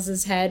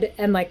Miles's head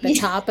and like the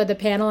top of the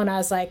panel. And I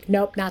was like,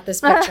 nope, not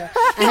this picture.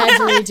 I had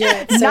to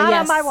redo it. So Not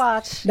yes, on my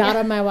watch. Not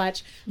on my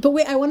watch. But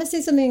wait, I want to say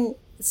something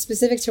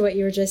specific to what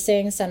you were just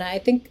saying, Senna. I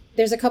think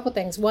there's a couple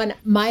things. One,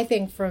 my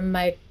thing from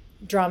my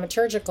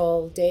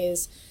dramaturgical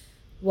days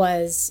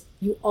was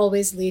you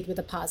always lead with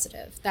a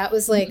positive. That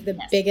was like the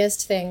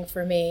biggest thing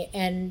for me.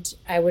 And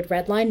I would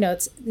redline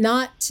notes,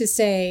 not to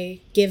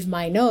say give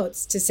my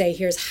notes, to say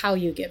here's how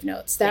you give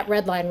notes. That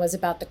redline was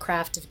about the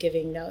craft of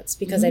giving notes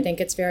because I think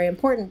it's very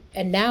important.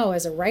 And now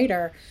as a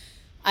writer,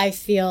 I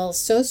feel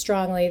so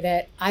strongly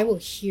that I will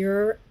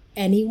hear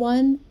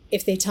anyone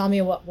if they tell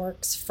me what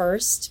works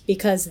first,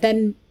 because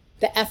then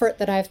the effort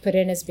that I've put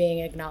in is being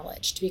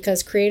acknowledged.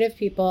 Because creative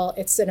people,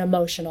 it's an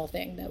emotional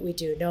thing that we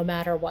do no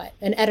matter what.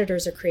 And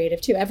editors are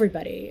creative too.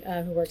 Everybody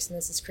who works in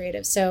this is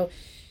creative. So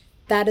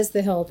that is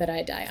the hill that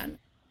I die on.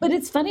 But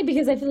it's funny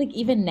because I feel like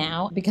even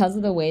now, because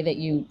of the way that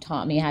you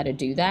taught me how to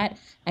do that,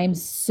 I'm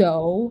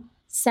so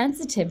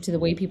sensitive to the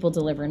way people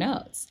deliver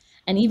notes.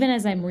 And even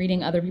as I'm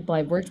reading other people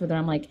I've worked with, and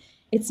I'm like,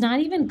 it's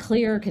not even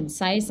clear or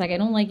concise. Like, I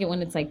don't like it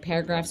when it's like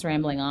paragraphs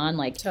rambling on,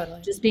 like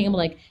just being able to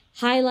like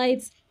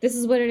highlights, this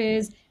is what it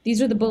is. These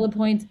are the bullet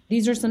points.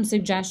 These are some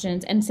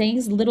suggestions, and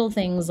saying little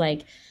things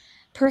like,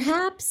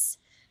 perhaps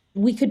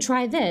we could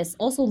try this.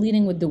 Also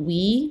leading with the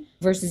we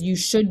versus you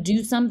should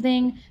do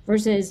something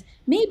versus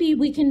maybe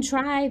we can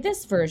try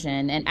this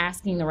version, and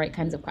asking the right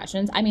kinds of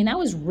questions. I mean, that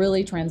was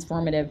really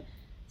transformative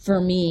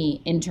for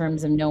me in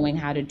terms of knowing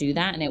how to do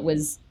that. And it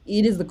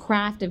is the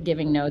craft of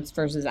giving notes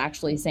versus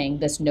actually saying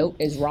this note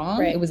is wrong.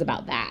 Right. It was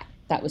about that.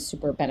 That was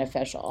super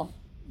beneficial.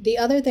 The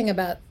other thing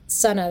about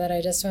Sana that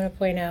I just want to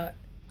point out,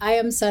 I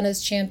am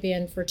Sana's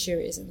champion for 2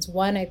 reasons.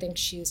 One, I think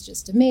she's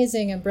just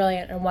amazing and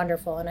brilliant and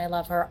wonderful, and I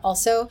love her.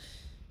 Also,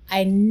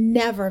 I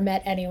never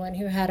met anyone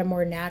who had a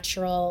more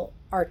natural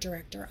art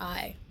director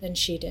eye than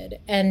she did.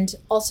 And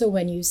also,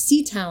 when you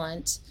see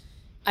talent,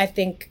 I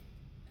think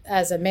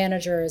as a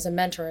manager, as a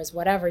mentor, as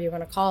whatever you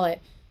want to call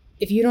it,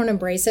 if you don't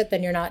embrace it,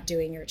 then you're not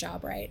doing your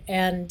job right.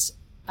 And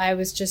I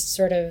was just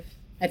sort of,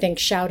 I think,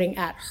 shouting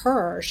at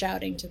her,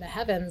 shouting to the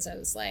heavens. I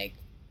was like,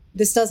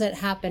 This doesn't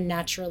happen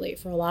naturally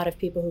for a lot of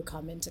people who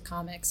come into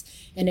comics,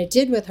 and it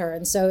did with her.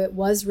 And so it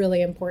was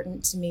really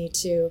important to me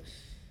to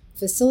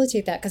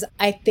facilitate that, because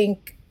I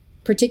think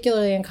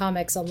particularly in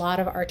comics, a lot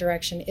of art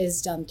direction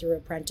is done through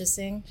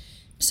apprenticing.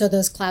 So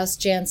those Klaus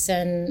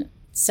Janson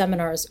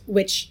seminars,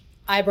 which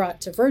I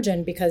brought to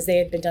Virgin because they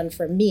had been done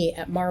for me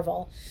at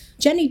Marvel.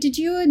 Jenny, did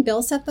you and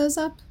Bill set those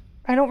up?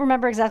 I don't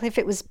remember exactly if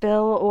it was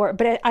Bill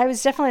but I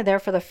was definitely there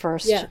for the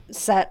first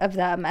set of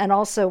them. And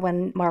also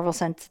when Marvel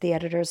sent the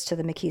editors to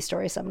the McKee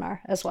Story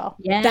seminar as well.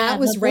 Yeah, that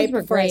was right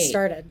before I great.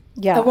 started.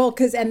 Yeah. Well,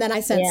 and then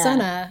I sent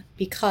Sana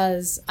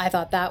because I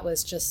thought that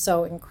was just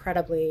so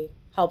incredibly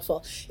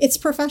helpful. It's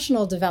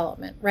professional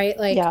development, right?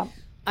 Like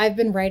I've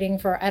been writing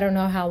for I don't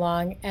know how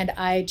long, and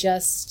I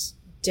just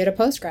did a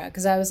postgrad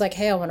because I was like,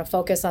 hey, I want to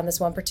focus on this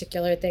one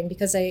particular thing,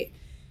 because I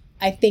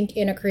think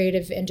in a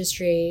creative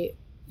industry,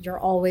 you're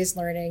always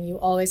learning. You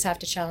always have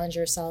to challenge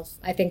yourself.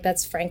 I think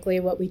that's frankly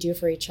what we do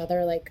for each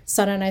other. Like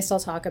Sana and I still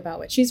talk about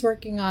what she's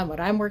working on, what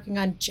I'm working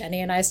on. Jenny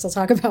and I still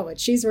talk about what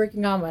she's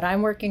working on, what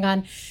I'm working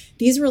on.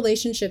 These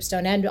relationships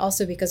don't end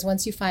also because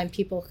once you find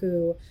people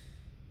who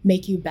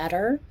make you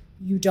better,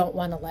 you don't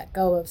want to let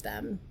go of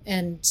them.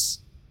 And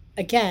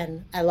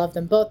again, I love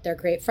them both. They're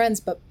great friends,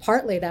 but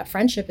partly that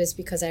friendship is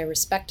because I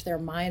respect their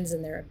minds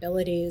and their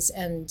abilities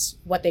and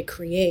what they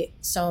create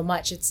so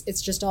much.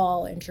 It's just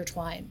all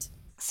intertwined.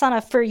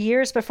 Sana, for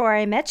years before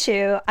I met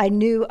you, I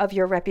knew of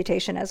your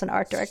reputation as an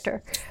art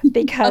director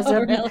because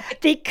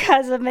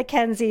because of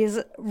Mackenzie's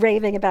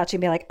raving about you,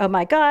 being like, oh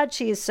my God,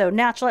 she is so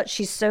natural.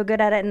 She's so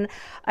good at it. And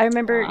I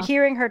remember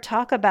hearing her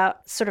talk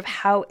about sort of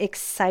how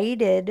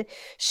excited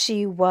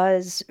she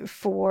was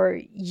for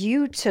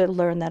you to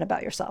learn that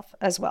about yourself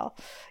as well.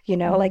 You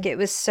know, like it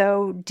was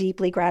so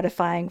deeply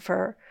gratifying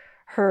for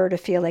her to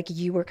feel like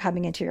you were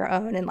coming into your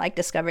own and like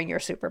discovering your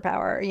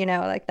superpower, you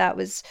know, like that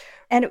was,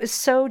 and it was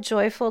so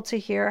joyful to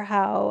hear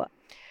how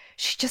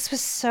she just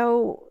was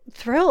so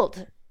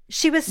thrilled.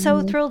 She was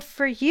so thrilled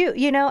for you,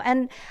 you know,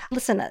 and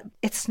listen,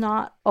 it's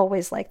not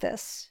always like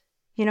this.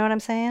 You know what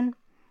I'm saying?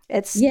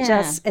 It's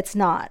just, it's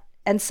not.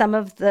 And some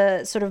of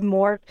the sort of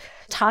more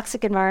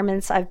toxic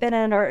environments I've been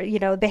in, or, you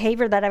know,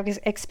 behavior that I've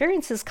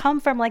experienced has come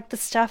from like the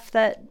stuff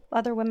that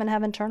other women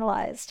have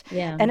internalized.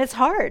 Yeah. And it's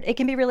hard. It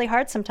can be really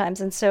hard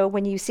sometimes. And so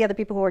when you see other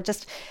people who are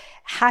just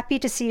happy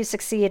to see you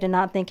succeed and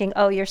not thinking,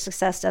 oh, your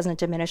success doesn't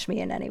diminish me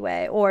in any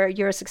way, or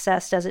your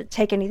success doesn't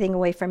take anything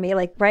away from me,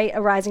 like, right,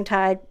 a rising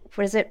tide,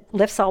 what is it,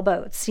 lifts all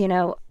boats, you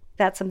know,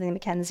 that's something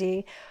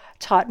Mackenzie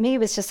taught me,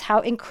 was just how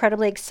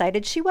incredibly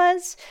excited she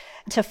was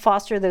to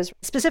foster those,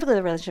 specifically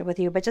the relationship with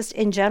you, but just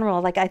in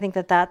general. Like, I think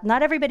that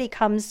not everybody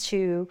comes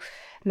to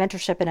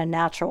mentorship in a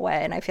natural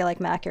way. And I feel like,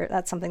 Mac,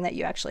 that's something that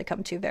you actually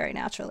come to very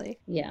naturally.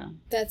 Yeah.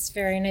 That's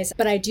very nice.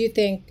 But I do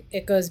think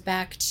it goes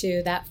back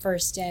to that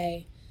first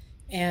day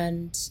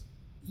and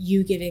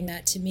you giving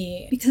that to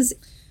me, because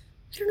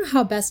I don't know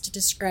how best to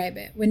describe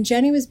it. When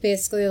Jenny was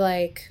basically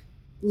like,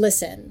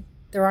 listen,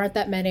 there aren't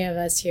that many of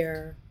us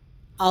here.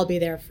 I'll be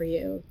there for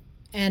you.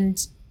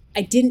 And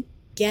I didn't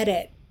get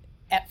it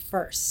at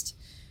first.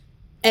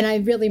 And I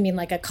really mean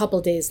like a couple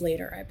days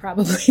later, I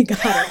probably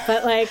got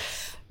it.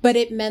 But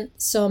it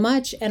meant so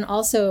much. And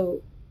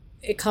also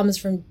it comes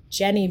from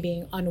Jenny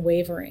being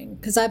unwavering.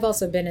 Because I've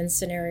also been in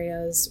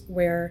scenarios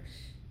where,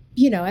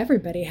 you know,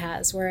 everybody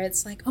has, where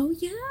it's like, oh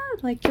yeah,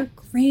 like you're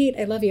great,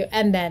 I love you.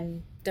 And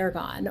then they're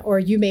gone. Or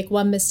you make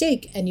one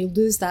mistake and you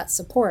lose that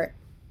support.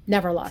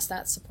 Never lost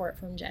that support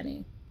from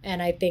Jenny.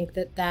 And I think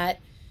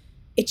that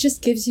it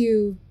just gives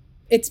you,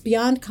 it's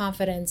beyond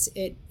confidence.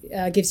 It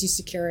gives you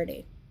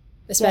security,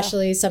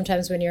 especially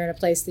sometimes when you're in a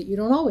place that you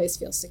don't always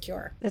feel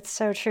secure. It's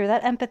so true.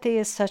 That empathy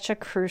is such a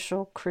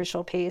crucial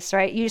piece,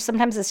 right?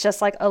 Sometimes it's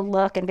just like a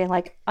look and being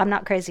like, I'm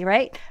not crazy,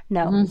 right?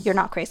 No, you're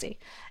not crazy.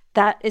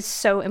 That is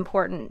so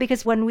important,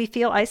 because when we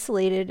feel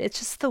isolated, it's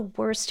just the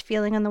worst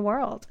feeling in the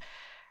world,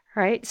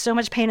 right? So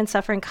much pain and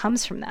suffering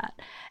comes from that.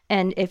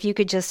 And if you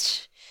could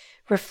just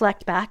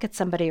reflect back at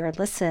somebody or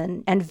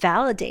listen and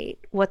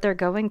validate what they're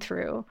going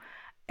through,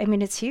 I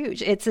mean, it's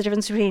huge. It's the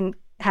difference between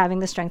having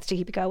the strength to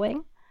keep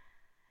going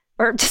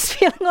or just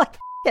feeling like,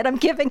 I'm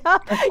giving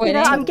up. You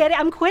know,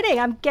 I'm quitting.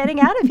 I'm getting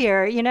out of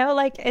here. You know,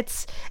 like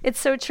it's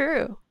so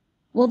true.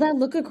 Well, that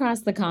look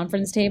across the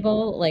conference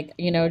table, like,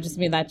 you know, just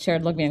me, that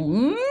shared look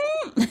being,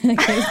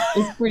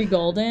 it's pretty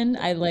golden.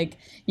 I like,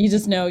 you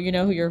just know, you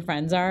know who your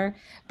friends are.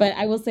 But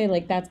I will say,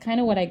 like, that's kind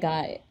of what I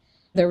got.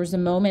 There was a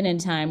moment in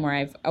time where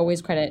I've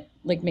always credit,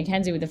 like,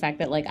 Mackenzie with the fact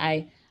that, like,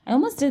 I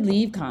almost did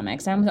leave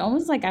comics. I was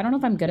almost like, I don't know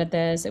if I'm good at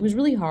this. It was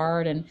really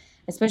hard. And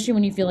especially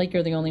when you feel like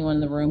you're the only one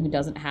in the room who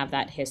doesn't have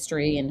that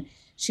history. And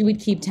she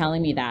would keep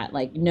telling me that,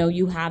 like, no,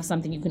 you have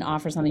something, you can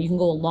offer something, you can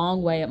go a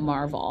long way at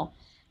Marvel.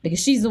 Because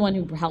she's the one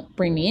who helped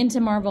bring me into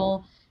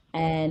Marvel.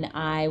 And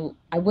I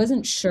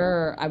wasn't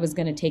sure I was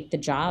going to take the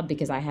job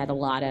because I had a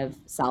lot of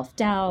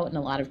self-doubt and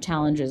a lot of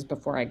challenges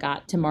before I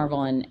got to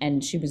Marvel.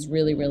 And she was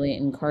really, really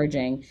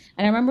encouraging.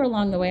 And I remember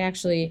along the way,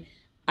 actually,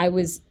 I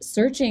was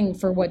searching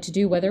for what to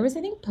do, whether it was,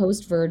 I think,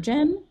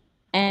 post-Virgin.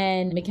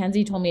 And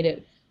Mackenzie told me to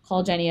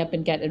call Jenny up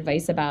and get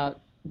advice about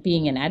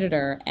being an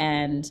editor.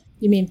 And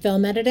You mean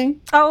film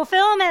editing? Oh,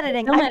 film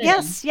editing. Film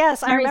editing.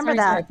 Yes, I remember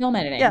that. Sorry, film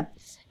editing. Yeah.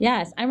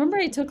 Yes, I remember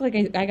I took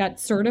I got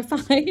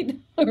certified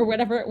or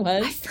whatever it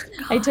was.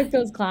 I took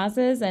those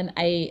classes, and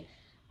I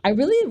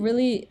really,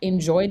 really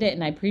enjoyed it,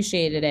 and I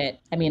appreciated it.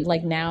 I mean,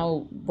 like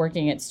now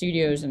working at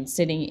studios and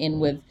sitting in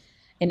with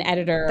an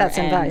editor That's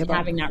and invaluable.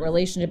 having that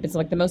relationship, it's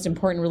like the most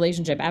important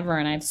relationship ever,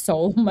 and I have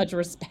so much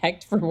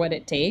respect for what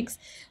it takes.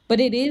 But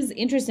it is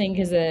interesting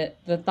because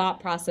the thought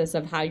process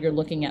of how you're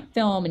looking at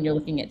film and you're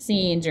looking at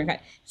scenes, you're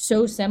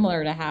so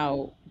similar to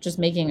how just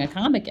making a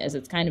comic is.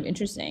 It's kind of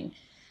interesting.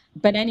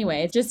 But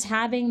anyway, just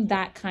having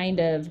that kind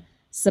of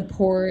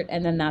support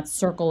and then that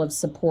circle of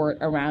support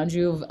around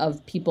you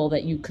of people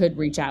that you could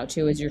reach out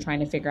to as you're trying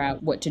to figure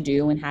out what to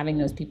do, and having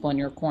those people in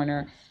your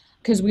corner.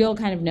 Because we all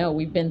kind of know,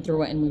 we've been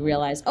through it, and we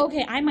realize,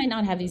 okay, I might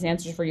not have these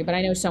answers for you, but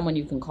I know someone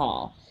you can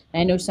call.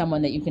 And I know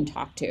someone that you can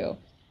talk to.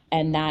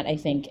 And that, I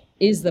think,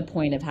 is the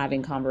point of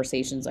having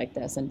conversations like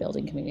this and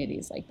building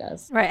communities like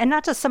this. Right. And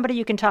not just somebody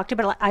you can talk to,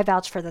 but like, I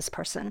vouch for this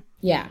person.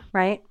 Yeah,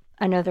 Right?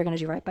 I know they're going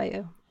to do right by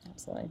you.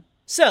 absolutely.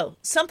 So,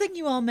 something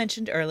you all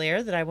mentioned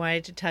earlier that I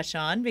wanted to touch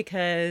on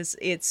because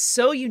it's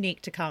so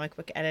unique to comic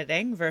book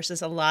editing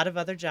versus a lot of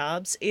other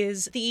jobs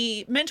is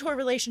the mentor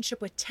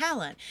relationship with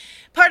talent.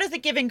 Part of the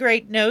giving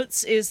great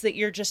notes is that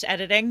you're just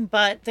editing,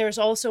 but there's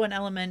also an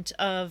element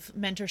of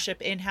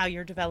mentorship in how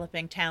you're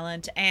developing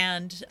talent,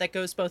 and that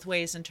goes both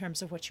ways in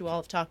terms of what you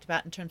all have talked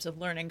about in terms of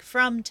learning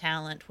from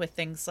talent with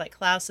things like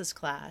Klaus's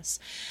class.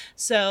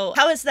 So,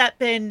 how has that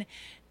been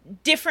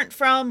different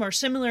from or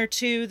similar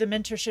to the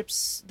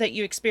mentorships that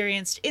you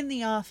experienced in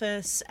the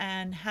office,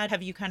 and how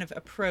have you kind of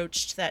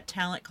approached that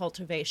talent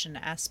cultivation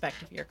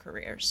aspect of your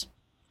careers?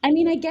 I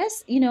mean, I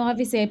guess,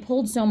 obviously I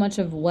pulled so much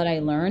of what I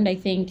learned. I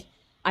think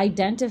I'm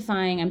trying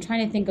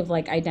to think of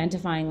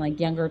identifying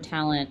younger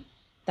talent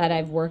that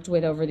I've worked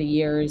with over the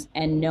years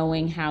and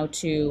knowing how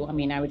to,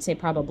 I would say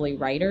probably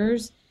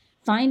writers,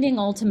 finding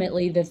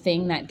ultimately the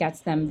thing that gets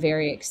them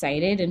very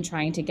excited and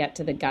trying to get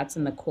to the guts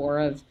and the core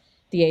of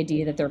the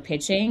idea that they're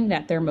pitching,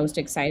 that they're most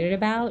excited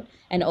about,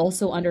 and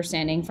also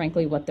understanding,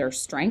 frankly, what their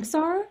strengths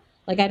are.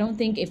 I don't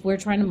think if we're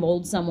trying to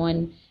mold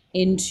someone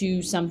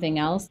into something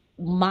else,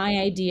 my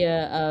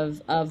idea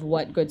of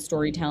what good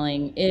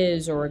storytelling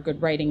is, or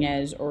good writing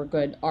is, or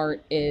good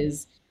art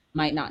is,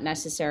 might not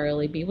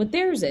necessarily be what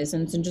theirs is.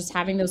 And so just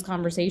having those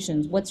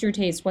conversations, what's your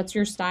taste? What's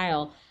your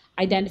style?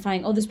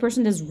 Identifying, oh, this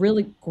person does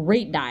really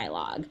great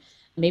dialogue.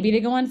 Maybe they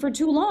go on for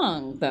too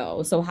long,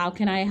 though. So how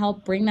can I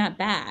help bring that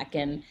back?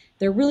 And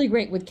they're really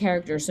great with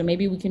characters. So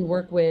maybe we can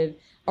work with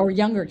our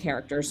younger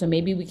characters. So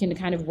maybe we can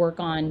kind of work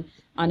on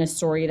a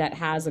story that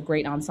has a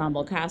great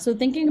ensemble cast. So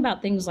thinking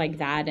about things like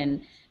that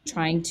and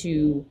trying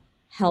to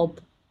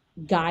help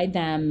guide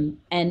them,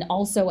 and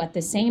also at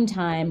the same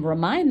time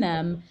remind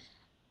them,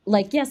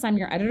 yes, I'm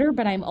your editor,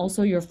 but I'm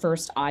also your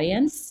first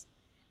audience.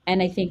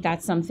 And I think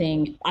that's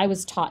something I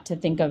was taught to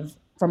think of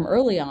from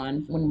early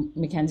on when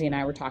Mackenzie and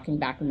I were talking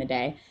back in the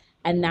day.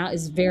 And that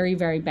is very,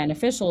 very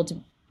beneficial to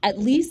at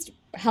least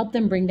help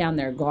them bring down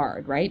their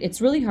guard, right?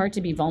 It's really hard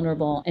to be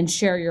vulnerable and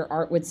share your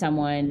art with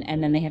someone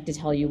and then they have to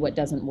tell you what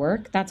doesn't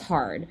work. That's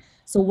hard.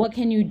 So what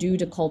can you do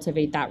to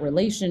cultivate that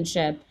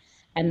relationship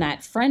and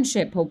that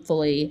friendship,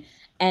 hopefully,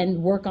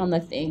 and work on the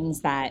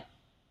things that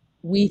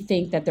we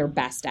think that they're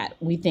best at.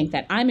 We think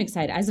that I'm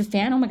excited. As a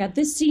fan, oh my God,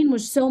 this scene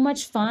was so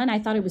much fun. I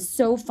thought it was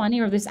so funny,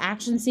 or this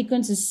action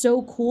sequence is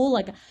so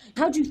cool.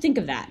 How'd you think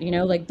of that?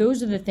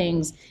 Those are the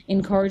things,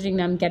 encouraging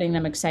them, getting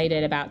them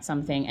excited about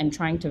something and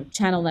trying to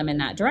channel them in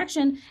that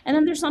direction. And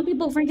then there's some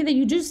people, frankly,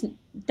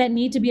 that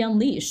need to be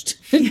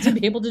unleashed to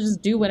be able to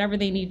just do whatever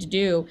they need to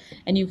do,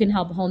 and you can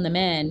help hone them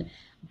in.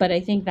 But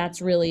I think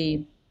that's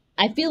really,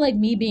 I feel like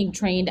me being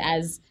trained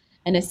as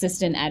an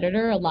assistant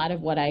editor, a lot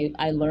of what I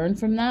learned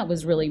from that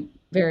was really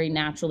very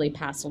naturally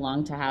passed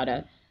along to how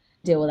to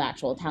deal with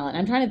actual talent.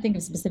 I'm trying to think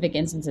of specific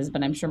instances,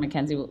 but I'm sure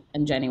Mackenzie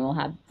and Jenny will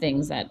have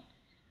things that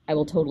I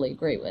will totally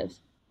agree with,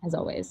 as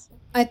always.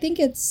 I think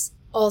it's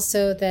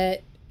also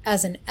that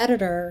as an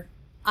editor,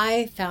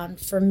 I found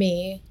for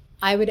me,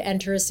 I would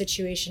enter a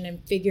situation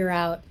and figure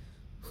out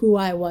who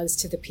I was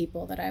to the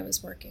people that I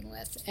was working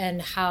with,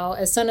 and how,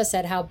 as Sana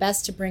said, how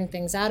best to bring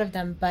things out of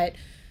them. But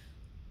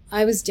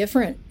I was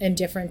different in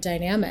different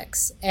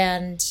dynamics,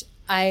 and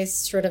I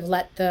sort of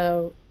let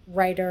the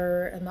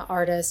writer and the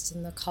artist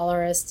and the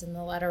colorist and the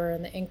letterer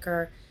and the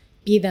inker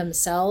be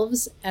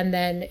themselves, and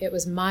then it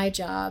was my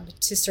job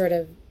to sort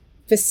of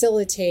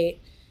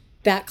facilitate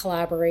that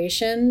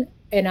collaboration,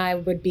 and I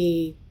would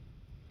be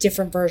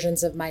different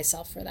versions of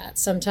myself for that.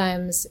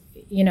 Sometimes,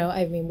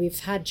 we've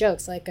had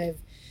jokes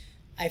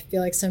I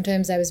feel like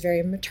sometimes I was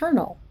very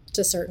maternal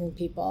to certain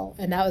people,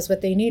 and that was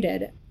what they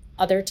needed.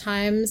 Other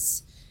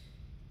times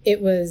it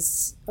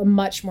was a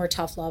much more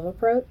tough love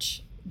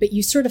approach, but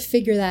you sort of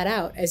figure that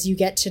out as you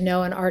get to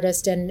know an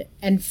artist.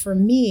 And for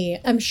me,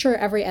 I'm sure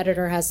every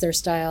editor has their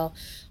style.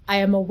 I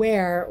am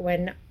aware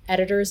when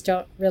editors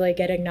don't really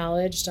get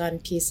acknowledged on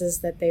pieces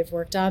that they've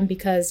worked on,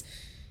 because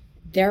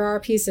there are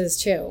pieces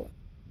too,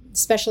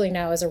 especially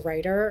now as a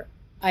writer,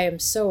 I am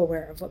so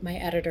aware of what my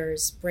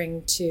editors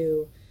bring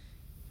to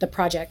the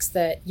projects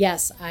that,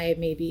 yes, I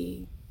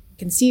maybe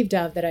conceived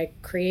of, that I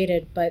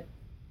created, but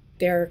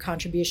their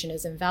contribution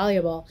is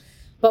invaluable.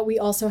 But we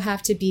also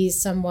have to be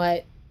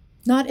somewhat,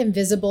 not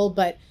invisible,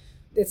 but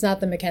it's not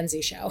the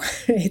Mackenzie show.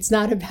 It's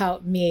not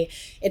about me.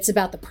 It's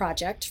about the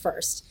project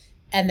first.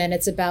 And then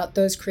it's about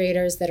those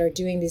creators that are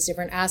doing these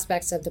different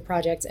aspects of the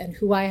project and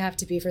who I have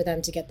to be for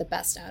them to get the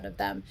best out of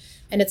them.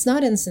 And it's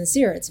not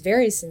insincere, it's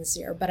very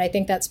sincere. But I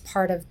think that's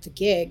part of the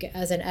gig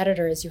as an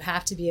editor, is you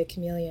have to be a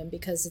chameleon,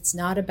 because it's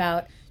not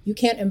about, you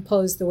can't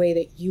impose the way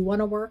that you want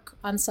to work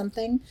on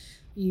something.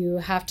 You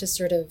have to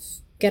sort of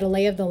get a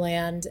lay of the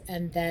land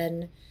and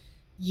then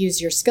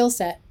use your skill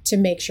set to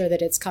make sure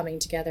that it's coming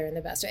together in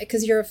the best way.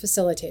 Because you're a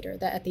facilitator,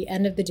 that at the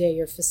end of the day,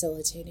 you're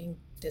facilitating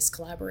this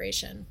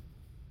collaboration.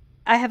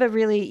 I have a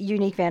really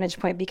unique vantage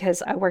point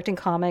because I worked in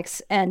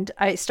comics, and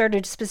I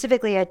started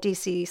specifically at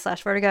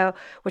DC/Vertigo,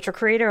 which were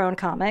creator-owned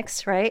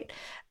comics, right?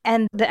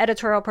 And the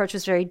editorial approach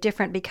was very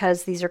different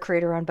because these are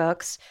creator-owned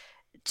books,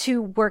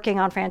 to working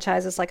on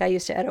franchises. Like I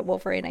used to edit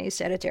Wolverine, I used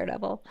to edit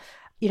Daredevil,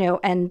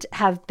 and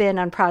have been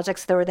on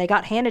projects where they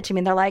got handed to me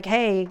and they're like,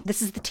 hey,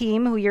 this is the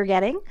team who you're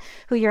getting,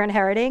 who you're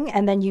inheriting.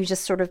 And then you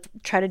just sort of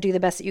try to do the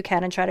best that you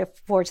can and try to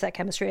forge that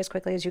chemistry as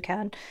quickly as you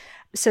can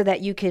so that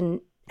you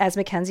can, as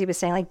Mackenzie was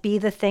saying, like, be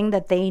the thing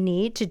that they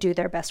need to do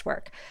their best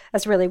work.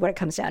 That's really what it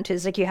comes down to,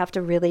 is like you have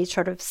to really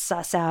sort of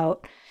suss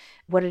out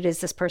what it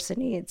is this person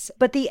needs.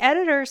 But the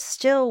editor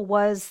still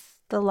was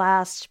the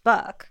last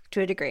buck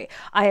to a degree.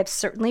 I have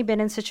certainly been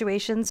in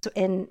situations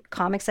in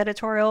comics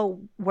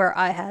editorial where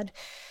I had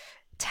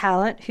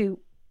talent who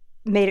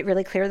made it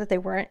really clear that they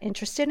weren't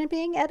interested in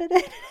being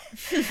edited,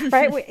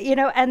 right?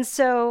 And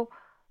so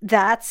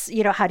that's,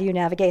 how do you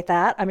navigate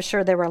that? I'm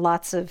sure there were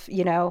lots of,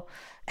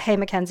 hey,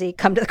 Mackenzie,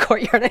 come to the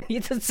courtyard. I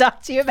need to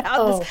talk to you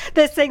about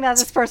this thing that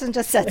this person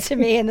just said to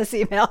me in this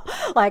email.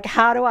 Like,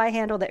 how do I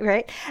handle that,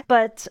 right?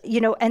 But,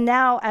 and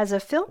now as a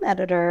film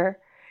editor,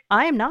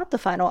 I am not the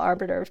final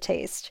arbiter of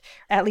taste.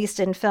 At least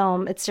in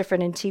film, it's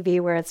different in TV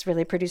where it's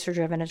really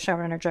producer-driven and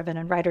showrunner-driven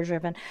and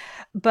writer-driven.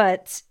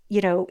 But,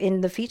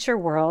 in the feature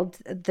world,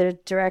 the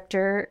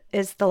director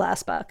is the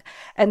last buck.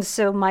 And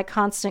so my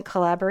constant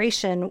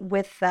collaboration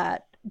with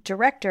that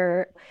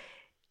director,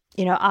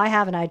 I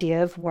have an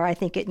idea of where I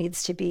think it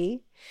needs to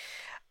be,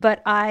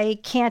 but I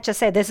can't just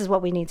say this is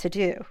what we need to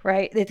do,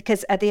 right?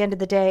 Because at the end of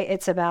the day,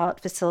 it's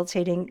about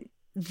facilitating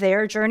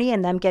their journey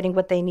and them getting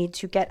what they need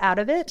to get out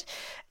of it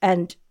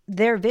and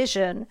their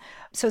vision.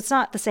 So it's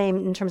not the same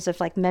in terms of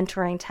like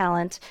mentoring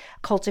talent,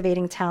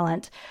 cultivating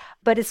talent,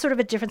 but it's sort of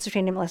a difference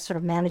between like sort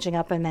of managing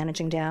up and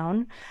managing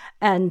down.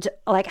 And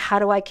like, how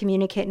do I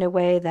communicate in a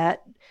way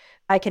that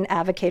I can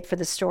advocate for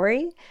the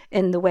story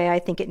in the way I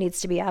think it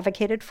needs to be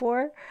advocated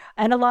for?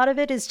 And a lot of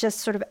it is just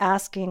sort of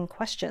asking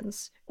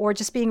questions or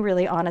just being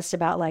really honest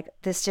about like,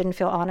 this didn't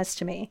feel honest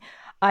to me.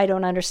 I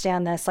don't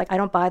understand this. Like, I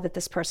don't buy that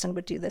this person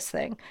would do this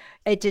thing.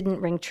 It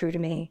didn't ring true to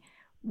me.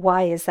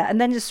 Why is that?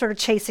 And then just sort of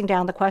chasing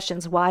down the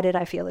questions. Why did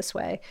I feel this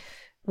way?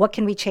 What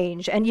can we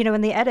change? And,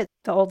 in the edit,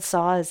 the old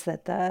saw is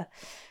that the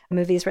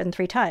movie is written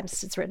 3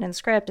 times. It's written in the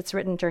script, it's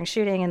written during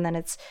shooting, and then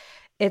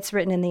it's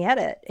written in the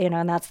edit,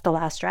 and that's the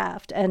last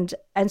draft. And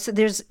so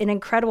there's an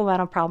incredible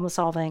amount of problem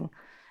solving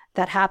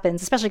that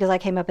happens, especially because I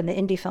came up in the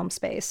indie film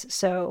space.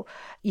 So,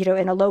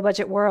 in a low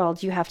budget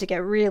world, you have to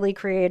get really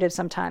creative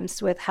sometimes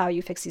with how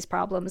you fix these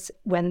problems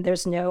when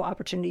there's no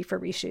opportunity for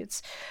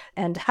reshoots.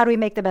 And how do we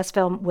make the best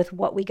film with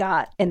what we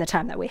got in the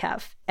time that we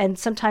have? And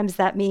sometimes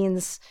that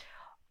means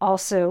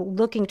also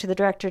looking to the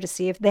director to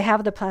see if they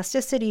have the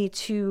plasticity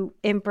to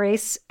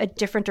embrace a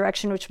different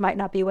direction, which might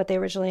not be what they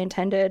originally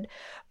intended,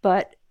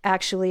 but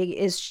actually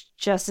is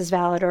just as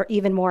valid or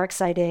even more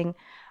exciting,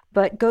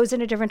 but goes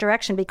in a different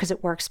direction because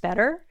it works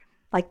better.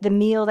 Like the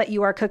meal that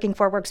you are cooking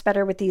for works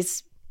better with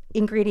these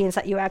ingredients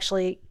that you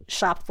actually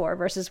shopped for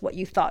versus what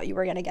you thought you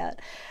were going to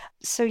get.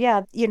 So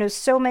yeah,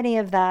 so many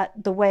of that,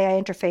 the way I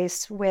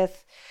interface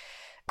with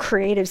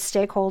creative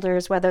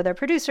stakeholders, whether they're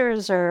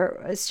producers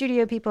or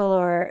studio people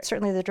or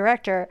certainly the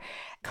director,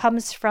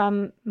 comes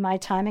from my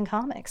time in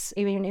comics.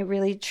 I mean, it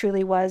really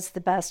truly was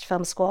the best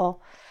film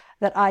school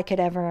that I could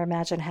ever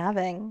imagine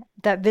having.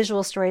 That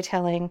visual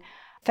storytelling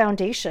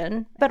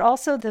foundation, but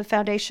also the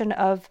foundation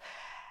of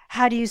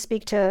how do you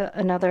speak to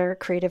another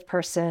creative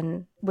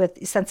person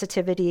with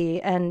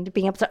sensitivity and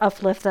being able to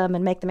uplift them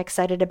and make them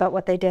excited about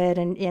what they did,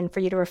 and for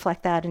you to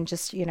reflect that and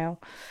just,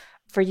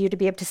 for you to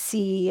be able to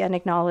see and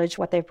acknowledge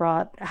what they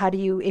brought. How do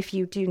you, if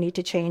you do need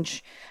to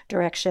change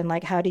direction,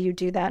 like how do you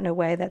do that in a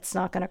way that's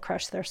not going to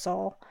crush their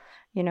soul,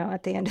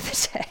 at the end of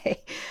the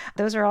day?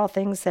 Those are all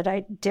things that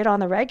I did on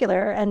the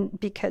regular. And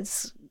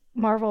because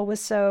Marvel was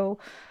so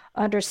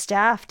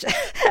understaffed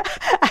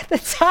at the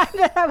time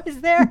that I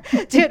was there,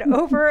 did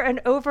over and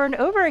over and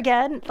over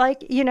again,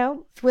 like,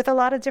 with a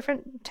lot of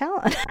different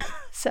talent.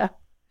 So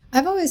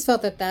I've always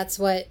felt that that's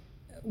what,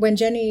 when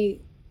Jenny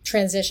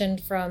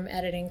transitioned from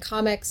editing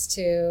comics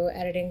to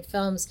editing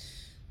films,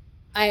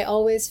 I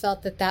always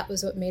felt that that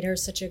was what made her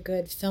such a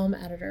good film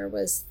editor,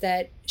 was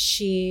that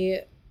she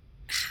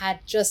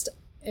had just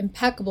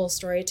impeccable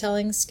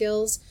storytelling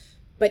skills,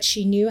 but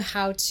she knew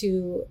how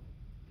to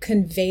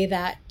convey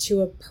that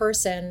to a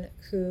person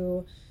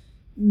who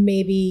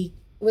maybe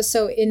was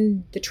so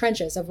in the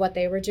trenches of what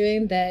they were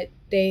doing that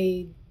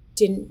they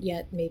didn't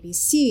yet maybe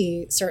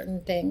see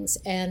certain things.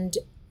 And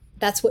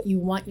that's what you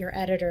want your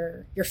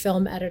editor, your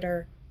film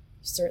editor,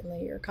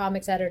 certainly your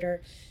comics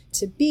editor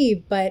to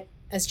be. But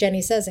as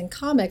Jenny says, in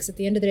comics, at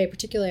the end of the day,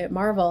 particularly at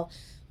Marvel,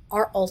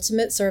 our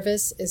ultimate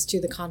service is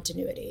to the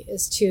continuity,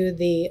 is to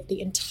the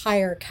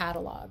entire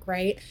catalog,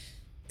 right?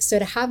 So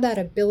to have that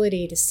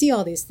ability to see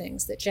all these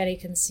things that Jenny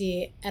can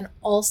see and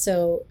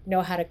also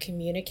know how to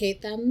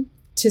communicate them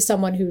to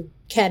someone who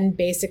can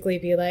basically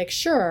be like,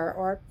 sure,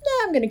 or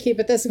nah, I'm going to keep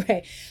it this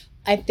way.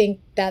 I think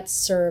that's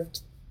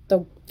served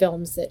the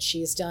films that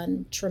she's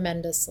done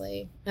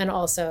tremendously. And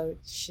also,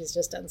 she's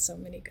just done so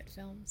many good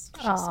films.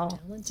 She's so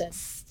talented.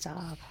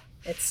 Stop.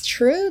 It's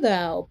true,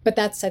 though. But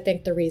that's, I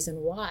think, the reason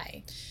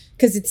why.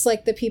 Because it's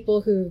like the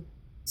people who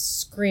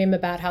scream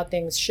about how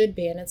things should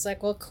be. And it's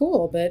like, well,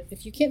 cool. But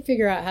if you can't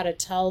figure out how to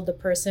tell the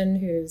person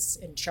who's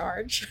in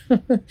charge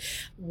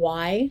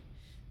why,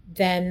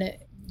 then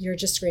you're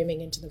just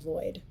screaming into the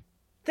void.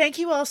 Thank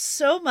you all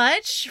so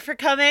much for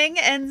coming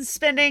and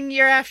spending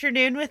your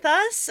afternoon with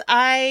us.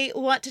 I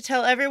want to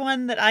tell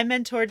everyone that I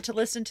mentored to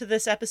listen to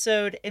this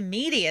episode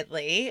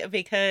immediately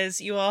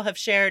because you all have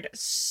shared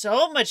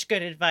so much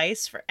good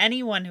advice for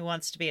anyone who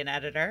wants to be an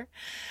editor.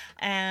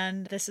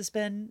 And this has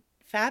been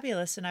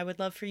fabulous, and I would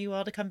love for you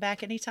all to come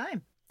back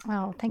anytime.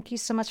 Oh, thank you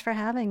so much for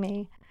having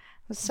me.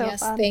 It was so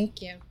yes, fun.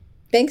 Thank you.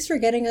 Thanks for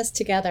getting us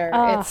together.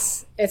 Oh,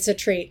 it's a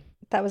treat.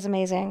 That was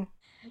amazing.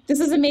 This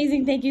was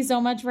amazing. Thank you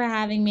so much for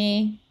having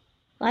me.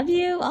 Love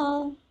you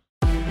all.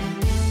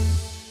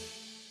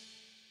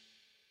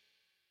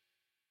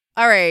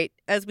 All right.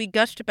 As we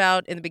gushed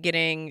about in the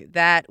beginning,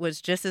 that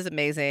was just as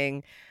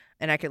amazing.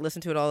 And I could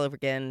listen to it all over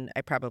again.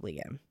 I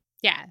probably am.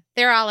 Yeah,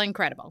 they're all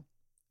incredible.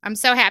 I'm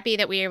so happy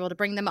that we were able to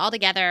bring them all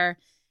together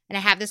and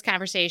have this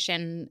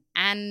conversation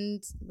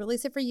and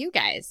release it for you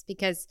guys,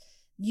 because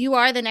you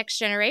are the next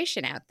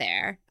generation out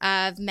there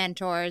of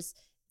mentors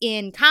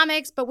in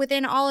comics, but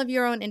within all of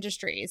your own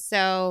industries.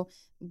 So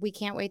we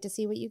can't wait to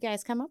see what you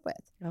guys come up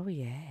with. Oh,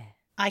 yeah.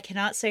 I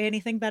cannot say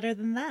anything better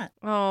than that.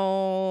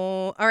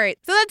 Oh, all right.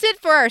 So that's it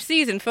for our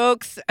season,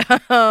 folks.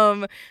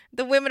 The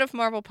Women of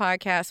Marvel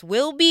podcast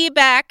will be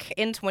back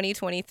in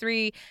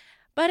 2023.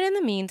 But in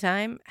the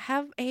meantime,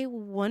 have a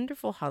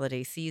wonderful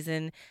holiday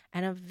season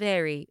and a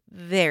very,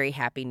 very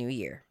happy new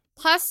year.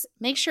 Plus,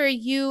 make sure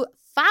you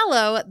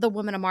follow the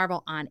Women of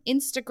Marvel on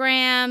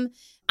Instagram.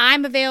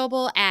 I'm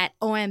available at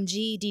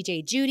OMG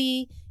DJ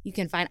Judy. You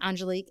can find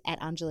Angelique at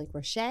Angelique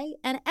Roche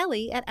and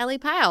Ellie at Ellie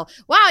Pyle.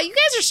 Wow, you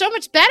guys are so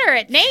much better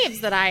at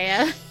names than I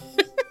am.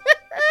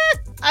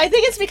 I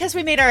think it's because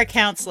we made our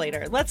accounts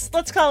later. Let's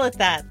call it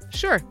that.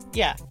 Sure.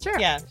 Yeah. Sure.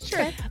 Yeah.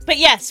 Sure. But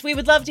yes, we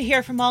would love to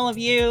hear from all of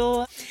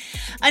you.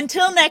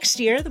 Until next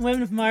year, The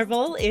Women of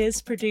Marvel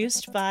is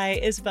produced by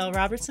Isabel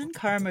Robertson,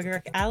 Cara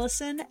McGurk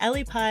Allison,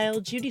 Ellie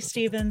Pyle, Judy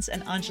Stevens,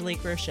 and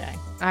Angelique Roche.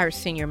 Our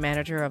senior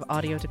manager of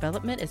audio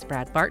development is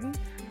Brad Barton.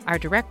 Our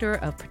director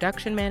of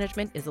production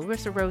management is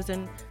Larissa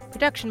Rosen.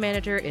 Production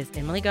manager is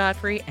Emily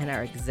Godfrey. And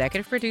our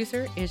executive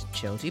producer is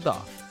Josie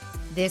Boff.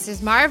 This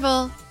is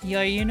Marvel,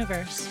 Your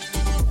universe.